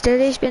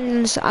of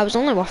spending, I was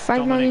only worth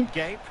 5 million. Dominic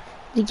Gape.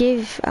 They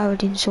gave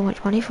Aberdeen so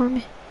much money for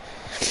me.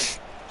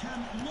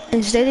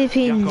 Instead of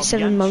paying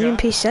 7 million,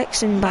 pay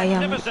 6 and buy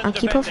a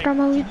keeper for 1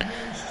 million.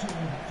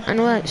 I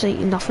know that's like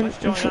nothing Let's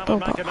in join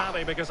football, Alan but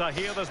McInally because I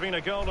hear there's been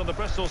a goal in the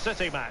Bristol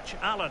City match.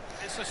 Alan.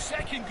 It's a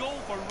second goal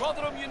for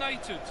Rotherham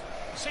United.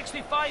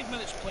 65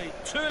 minutes played,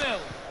 2-0.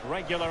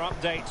 Regular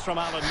updates from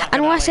Alan McInally. I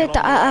know I said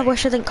that I along the way.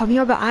 wish I didn't come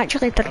here, but I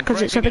actually did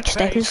because it's a big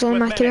stepping stone in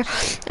my career.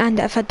 And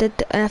if I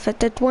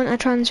did want a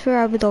transfer,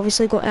 I would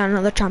obviously go to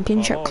another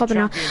championship club.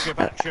 And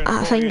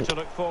I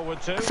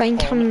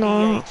think I'm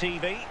not.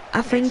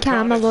 I think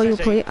I'm a loyal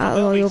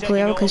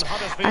player because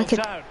I could.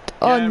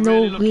 Oh Yeah, no,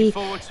 really looking we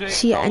forward to it.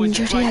 see an Always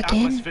a injury great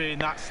again. atmosphere in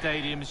that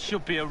stadium. It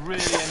should be a really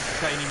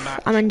entertaining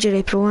match. I'm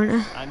injury prone,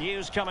 aren't I? And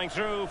news coming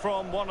through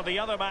from one of the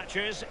other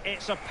matches.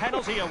 It's a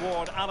penalty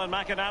award, Alan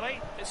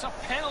McInally. It's a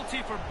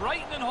penalty for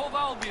Brighton and Hove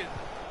Albion.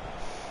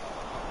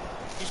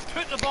 He's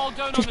put the ball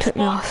down Just on the put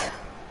me spot. off.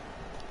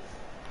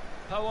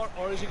 Power,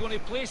 or is he going to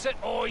place it?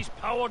 Oh, he's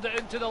powered it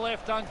into the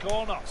left-hand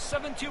corner.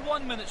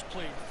 71 minutes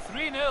played,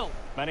 3-0.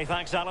 Many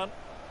thanks, Alan.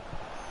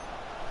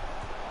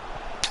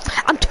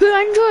 I'm too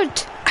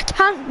injured. I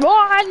can't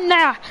run.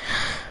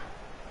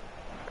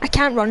 I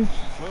can't run.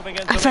 Moving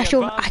into the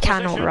Official, advanced I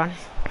cannot position. run.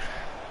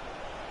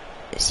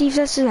 see if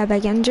this is a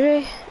big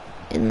injury.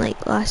 And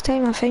like last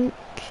time, I think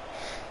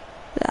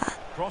that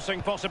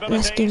Crossing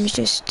possibilities. this game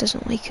just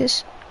doesn't like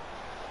us.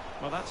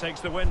 Well, that takes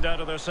the wind out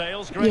of their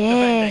sails. Great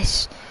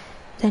Yes,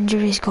 the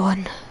injury's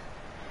gone. defending.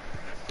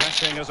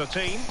 Pressing as a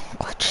team.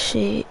 God's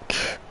sake.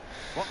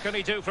 What can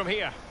he do from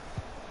here?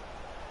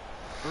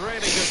 Really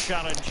good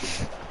challenge.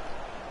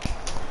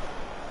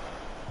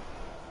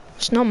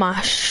 It's not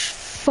my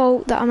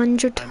fault that I'm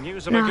injured. And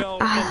news of a Nah, goal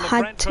I in the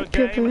had to Brentford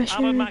pure game.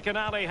 Alan permission.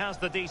 McInally has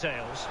the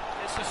details.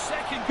 It's the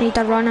second I need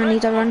a run, I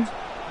need a run.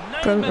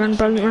 Brilliant run,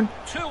 brilliant run.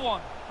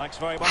 2-1. Thanks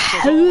very much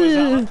as always,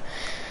 How? Alan.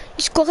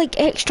 He's got like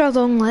extra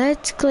long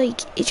legs,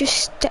 like he just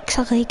sticks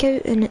a leg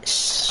out and And it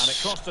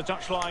it's... crossed the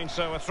touchline,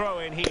 so a throw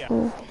in here.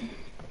 Oh.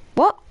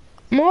 What?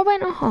 More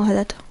went off? Oh, I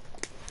did.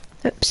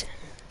 Oops.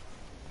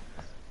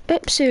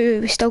 Oops,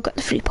 we still got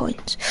the 3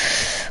 points.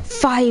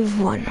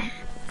 5-1.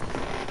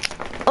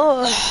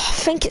 Oh, I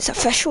think it's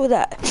official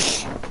that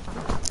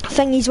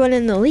Thingy's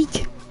winning the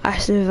league.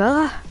 Aston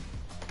Villa.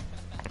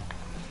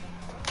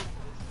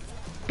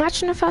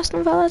 Imagine if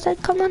Aston Villa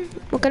did come in.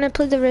 We're gonna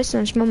play the rest of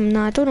this mum.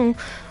 Nah, I don't know.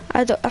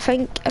 I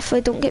think if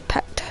we don't get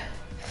picked.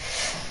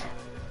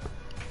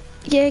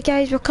 Yeah,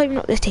 guys, we're climbing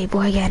up the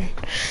table again.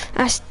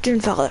 Aston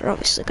Villa are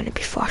obviously gonna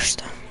be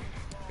first.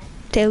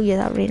 Tell you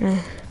that right now.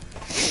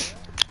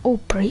 Oh,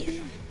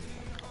 Brighton.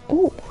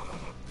 Oh,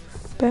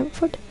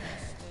 Brentford.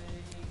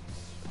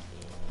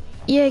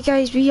 Yeah,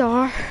 guys, we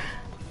are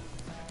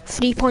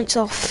 3 points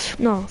off.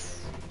 No,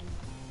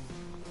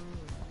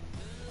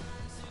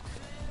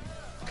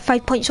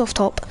 5 points off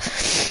top.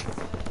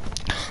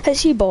 Let's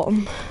see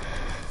bottom.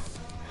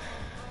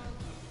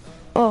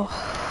 Oh,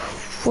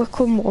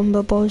 Wycombe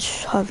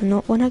Wanderers have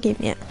not won a game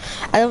yet.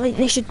 I don't think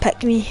they should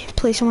pick me.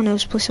 Play someone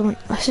else, play someone.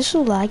 This is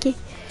so laggy.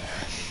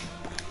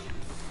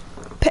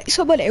 Pick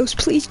someone else,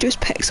 please just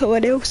pick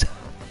someone else.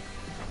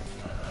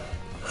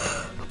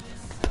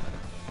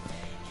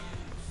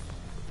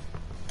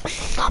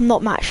 I'm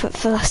not match fit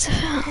for this.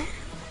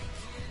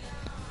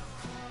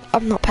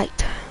 I'm not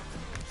picked.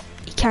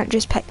 You can't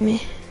just pick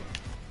me.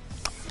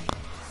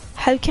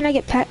 How can I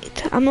get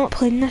picked? I'm not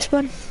playing this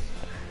one.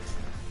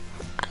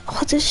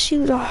 Oh, this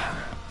shooter.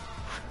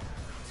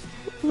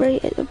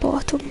 Right at the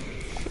bottom.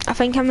 I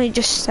think I might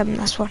just sim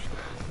this one.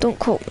 Don't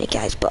quote me,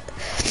 guys, but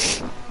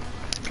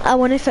I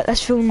want to fit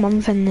this full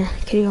month in the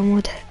career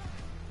mode.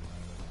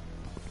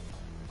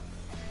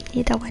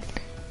 Need a win.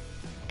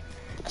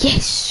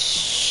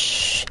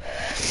 Yes!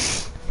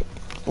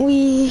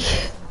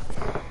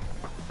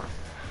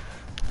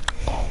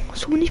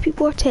 So many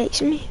people are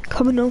texting me.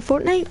 Coming on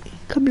Fortnite.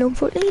 Coming on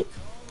Fortnite.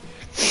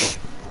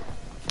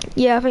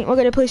 Yeah, I think we're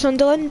going to play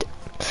Sunderland.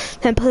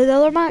 Then play the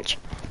other match.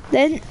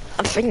 Then,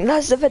 I think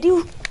that's the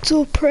video.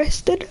 So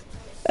Preston.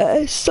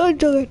 It is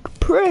Sunderland.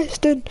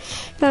 Preston.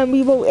 And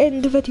we will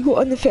end the video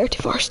on the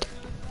 31st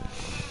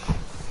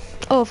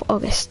of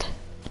August.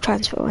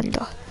 Transfer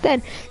window.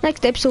 Then,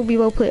 next episode we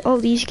will play all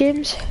these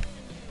games.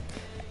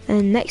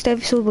 And next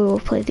episode we will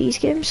play these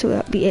games. So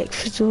that'll be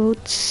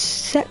episode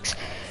 6,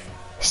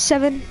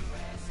 7,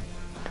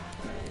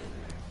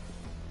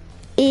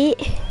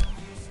 8,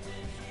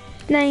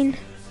 9,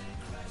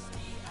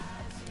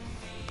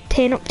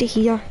 10 up to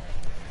here.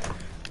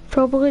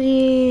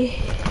 Probably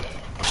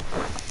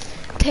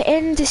to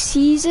end the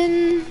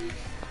season.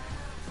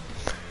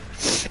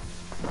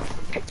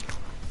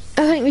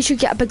 I think we should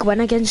get a big win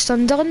against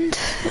Sunderland.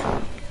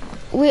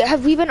 Wait,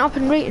 have we been up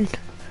in rating?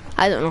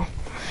 I don't know.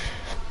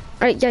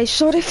 Right, guys,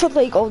 sorry for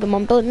like all the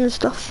mumbling and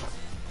stuff.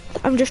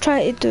 I'm just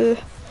trying to do.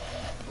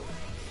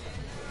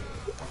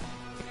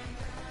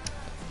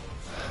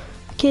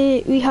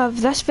 Okay, we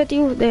have this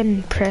video,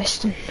 then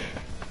Preston.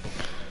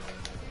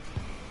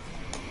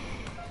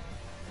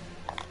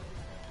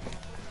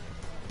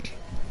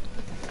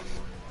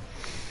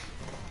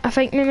 I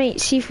think we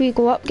might see if we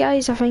go up,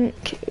 guys. I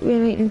think we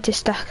might need to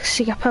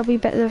skip a wee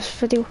bit of this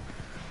video.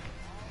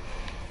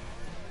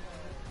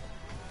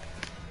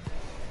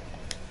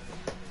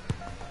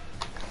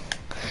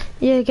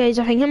 Yeah, guys,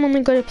 I think I'm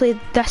only going to play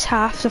this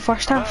half, the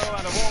first half.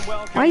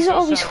 Why is it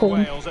always home?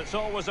 It's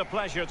always a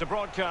pleasure to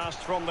broadcast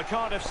from the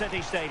Cardiff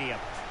City Stadium.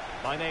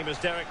 My name is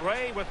Derek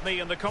Ray. With me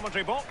in the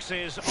commentary box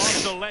is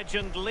Arsenal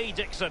legend Lee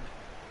Dixon.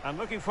 I'm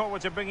looking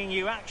forward to bringing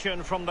you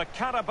action from the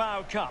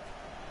Carabao Cup.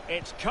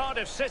 It's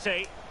Cardiff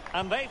City,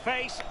 and they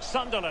face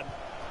Sunderland.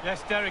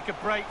 Yes, Derek, a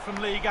break from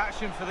league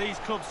action for these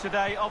clubs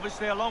today.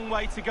 Obviously a long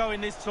way to go in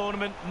this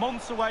tournament,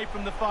 months away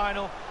from the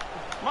final.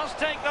 Must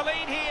take the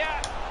lead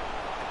here.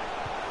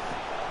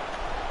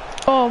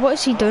 Oh, what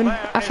is he doing?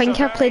 I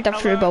think I played a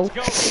through ball.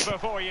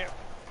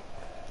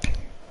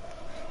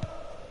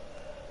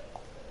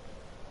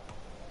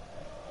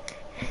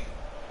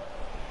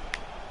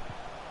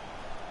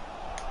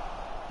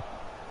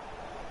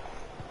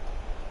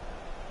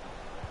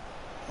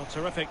 Well,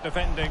 terrific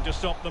defending to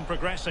stop them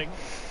progressing.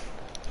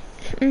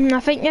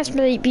 I think this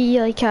might be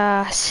like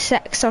a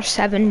 6 or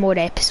 7 more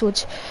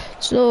episodes.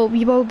 So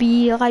we will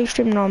be live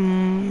streaming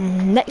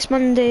on next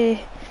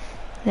Monday,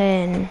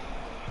 then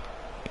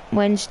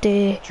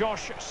Wednesday.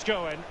 Josh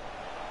Scowen.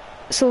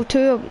 So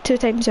two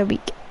times a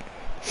week.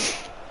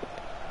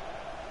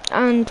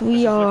 And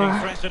we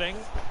are...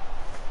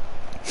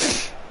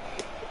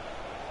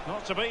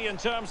 Not to be in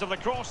terms of the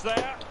cross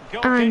there.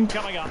 Goal And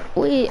kick coming up.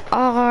 we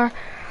are...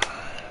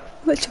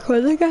 What's it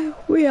called again?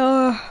 We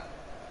are...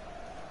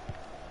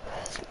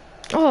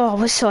 Oh,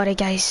 we're sorry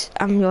guys,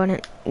 I'm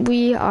yawning.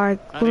 We are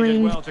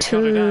going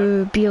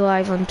to be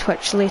live on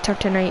Twitch later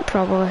tonight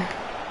probably.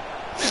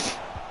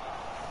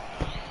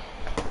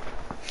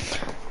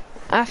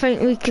 I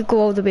think we could go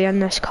all the way in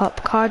this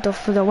cup. Cardiff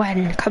for the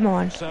win, come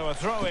on. So a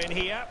throw in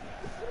here.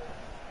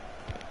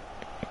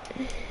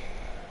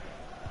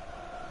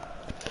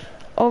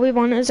 All we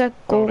want is a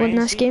goal in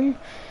this game.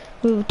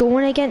 We don't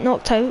want to get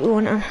knocked out, we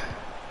want to...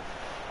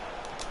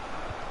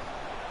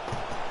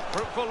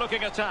 Fruitful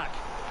looking attack.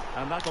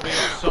 And that'll be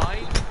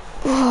offside.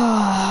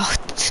 Oh.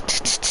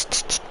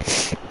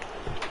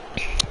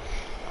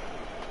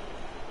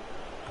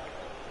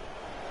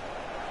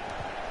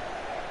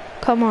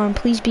 Come on,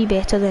 please be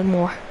better than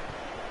more.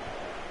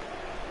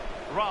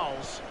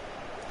 Rowles.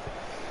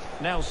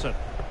 Nelson.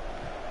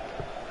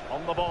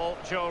 On the ball,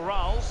 Joe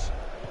Rowles.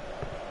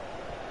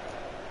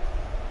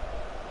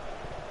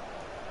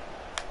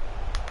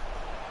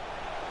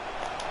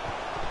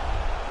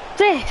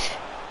 Ref!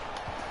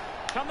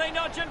 Can they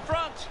nudge in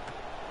front?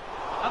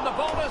 And the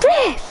ball is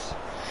Ref!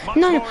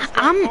 No,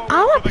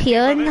 I'm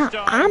appealing that.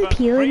 I'm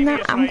appealing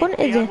that. I'm going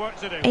to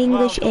the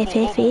English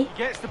FFA.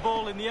 Gets the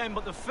ball in the end,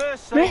 but the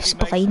first save Ref's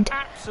blind.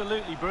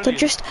 absolutely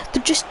brilliant.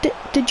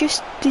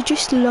 They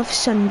just love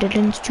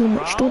Sunderland too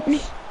much, don't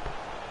they?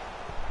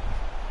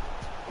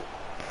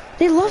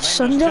 They love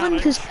Sunderland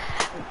because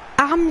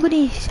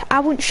I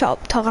won't shut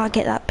up till I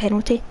get that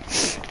penalty.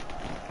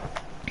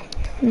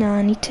 No,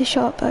 I need to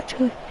shut up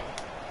actually.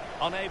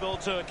 Unable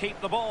to keep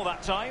the ball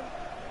that time.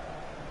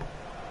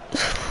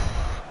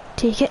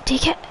 Take it.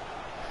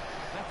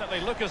 Definitely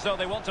look as though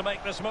they want to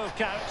make this move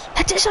count.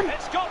 Hit it, son.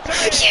 It's got to be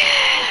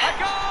a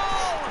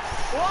goal!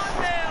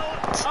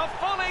 1-0, a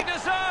fully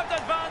deserved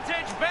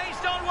advantage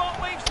based on what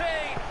we've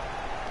seen.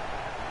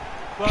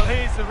 Well,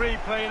 here's the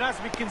replay, and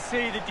as we can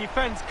see, the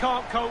defence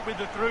can't cope with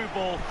the through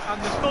ball,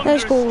 and the Let's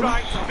thunderous go.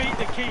 strike to beat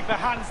the keeper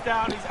hands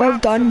down is Well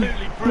done,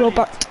 absolutely brilliant.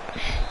 Robert.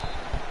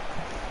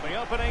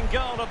 The opening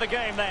goal of the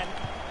game then.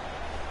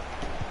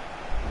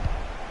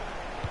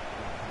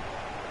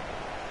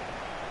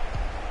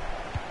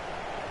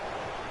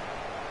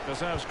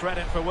 Deserves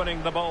credit for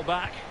winning the ball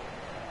back.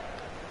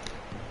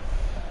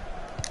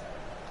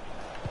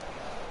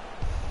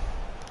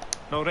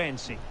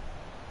 Lorenzi.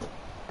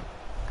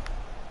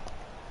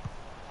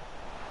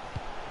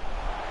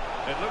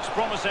 It looks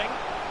promising.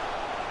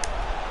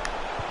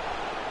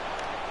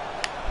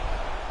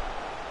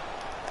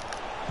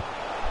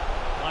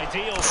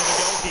 Ideal for the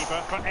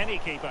goalkeeper, for any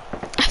keeper.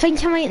 I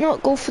think I might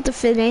not go for the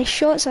finesse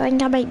shots. I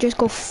think I might just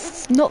go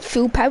not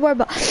full power,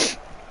 but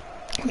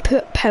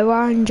put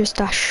power in just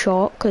a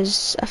shot,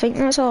 because I think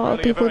that's a lot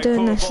of people do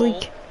in this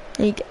league.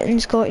 Like in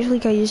Scottish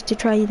League, I used to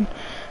try and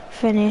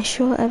finesse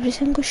shot every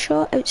single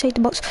shot outside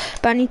the box,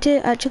 but I need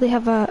to actually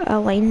have a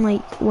line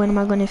like when am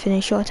I going to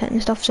finish shot it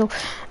and stuff. So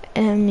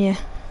yeah, it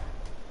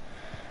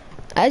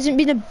hasn't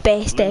been the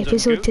best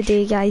episode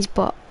today guys,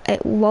 but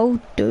it will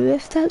do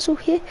if that's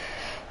okay,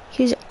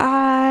 because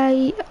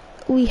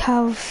we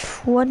have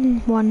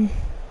 1-1.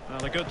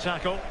 Well, a good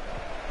tackle,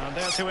 and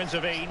there to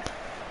intervene.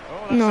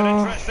 Oh, that's No. an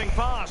interesting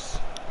pass.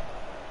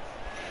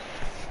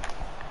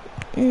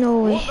 No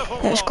way, Wonderful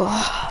let's go.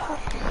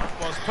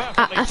 Was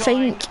I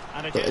think timed,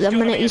 and it is the gonna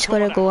minute be he's got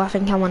to corner. go, I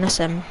think I want to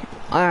sim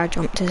or I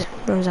jump to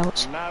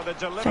results. Now the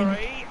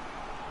delivery.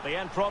 The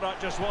end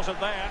product just wasn't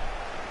there.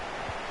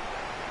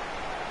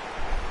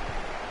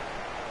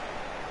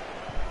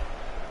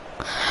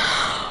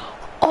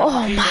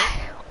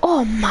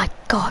 Oh my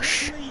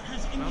gosh.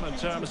 Well, in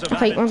terms of I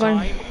think added we're going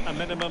time, a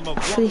minimum of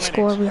 1 free minute.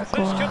 score, we are This could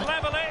going.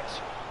 level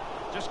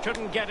it. Just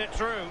couldn't get it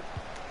through.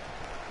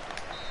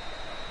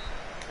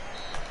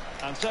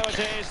 And so it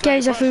is.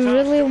 Guys, the if we first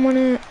half really want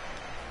to,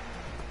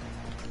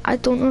 I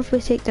don't know if we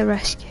take the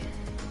risk.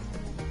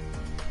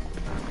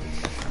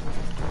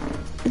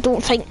 I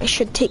don't think we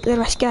should take the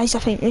risk, guys. I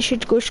think we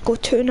should just go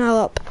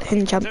 2-0 up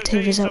and jump Two to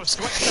teams have results.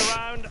 switched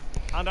around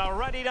and are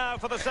ready now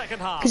for the second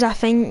half. Because I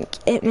think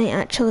it might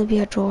actually be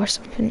a draw or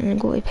something and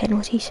go to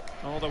penalties.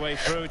 All the way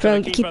through to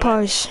Brilliant the keeper.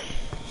 keepers.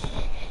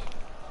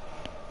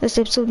 This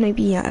episode might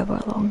be an hour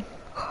long.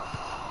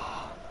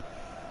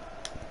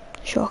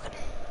 Shocking.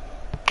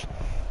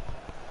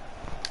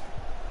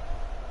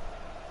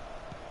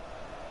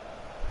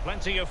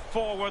 Plenty of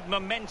forward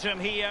momentum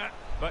here,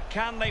 but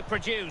can they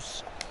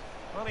produce?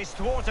 Well, he's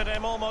thwarted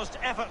him almost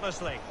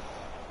effortlessly.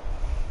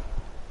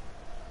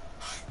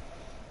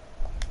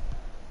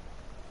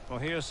 Well,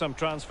 here's some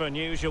transfer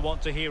news you'll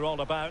want to hear all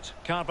about.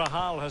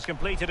 Carvajal has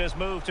completed his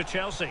move to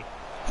Chelsea.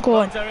 Go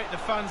on. Derek, the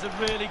fans are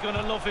really going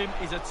to love him.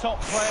 He's a top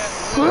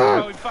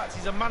player. In fact,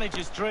 he's a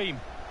manager's dream.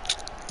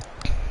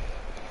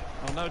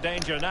 Well, no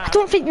danger now. I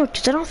don't think we're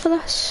good enough for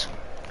this.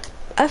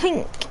 I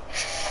think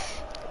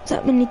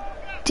that we need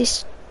to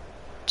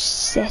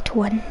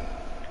settle in,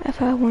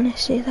 if I want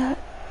to say that.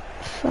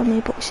 if I'm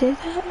able to say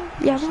that.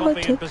 Yeah, I'm allowed Sloppy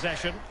in to.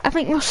 possession. I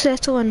think we're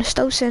settling,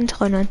 still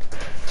settling in.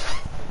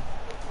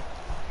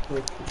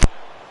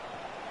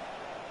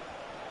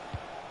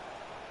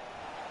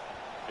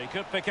 He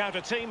could pick out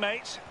a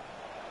teammate.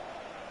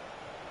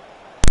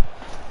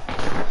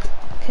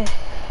 Okay.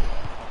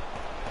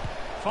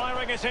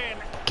 Firing it in.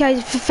 Guys,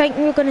 if you think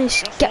we're going to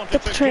skip the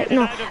trip,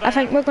 no, I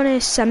think we're going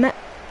to sim it.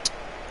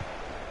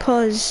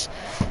 Because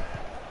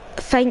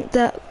I think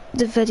that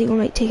the video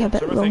might take a bit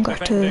Terrific longer to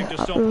defending to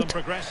stop them upload.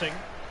 progressing.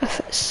 If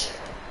it's...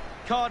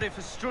 Cardiff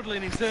are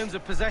struggling in terms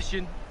of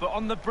possession, but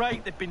on the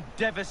break they've been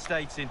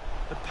devastating.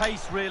 The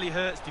pace really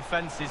hurts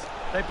defences.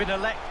 They've been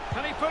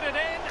Can he put it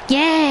in?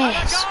 Yes! And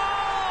a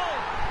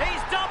goal!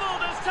 He's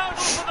doubled his total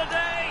for the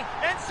day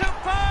in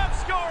superb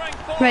scoring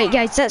form. Right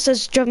guys, that's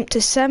us jump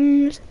to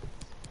Sims.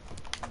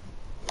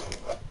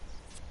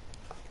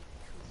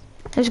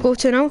 Let's go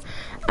to now.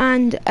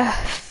 And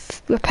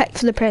if we're picked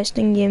for the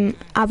Preston game,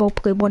 I will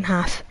play one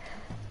half.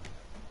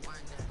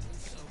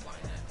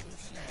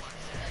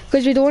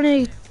 Because we don't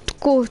want to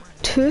go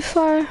too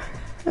far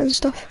and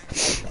stuff.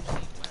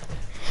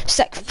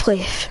 6th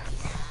place.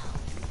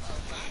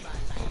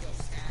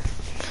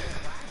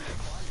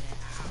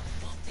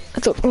 I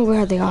don't know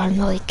where they are in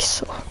the league,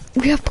 so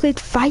we have played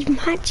 5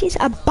 matches.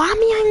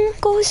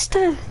 Aubameyang goes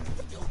to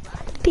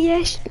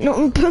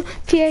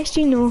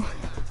PSG, no.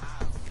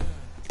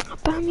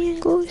 Aubameyang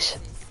goes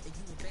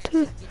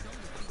to...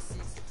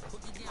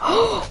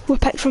 Oh, we're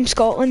picked from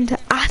Scotland.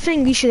 I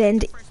think we should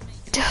end it.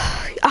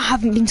 I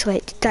haven't been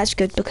selected, that's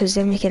good, because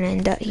then we can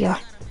end it here.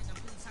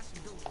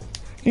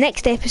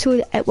 Next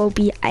episode, it will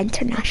be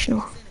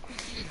international.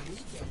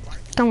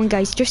 Come on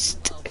guys,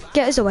 just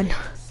get us a win.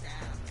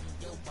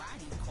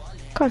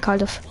 Come on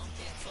Cardiff,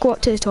 go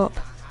up to the top.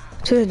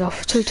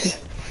 2-2.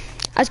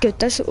 That's good,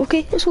 that's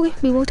okay,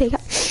 we will take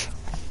it.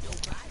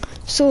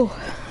 So,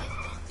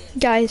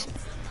 guys,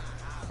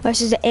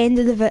 this is the end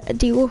of the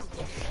video,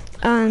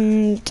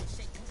 and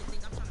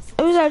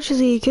it was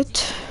actually good.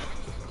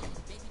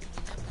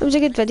 It was a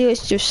good video.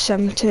 It's just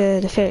sim to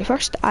the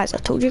 31st, as I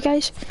told you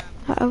guys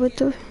that I would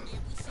do.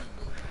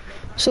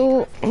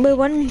 So we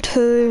won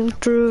 2,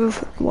 drew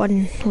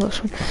 1,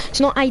 lost 1. It's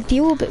not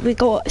ideal, but we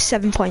got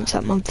 7 points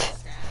that month.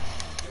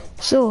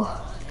 So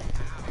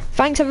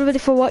thanks everybody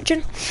for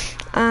watching,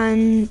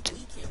 and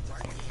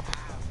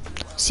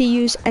see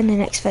yous in the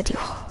next video.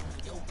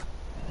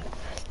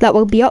 That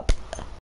will be up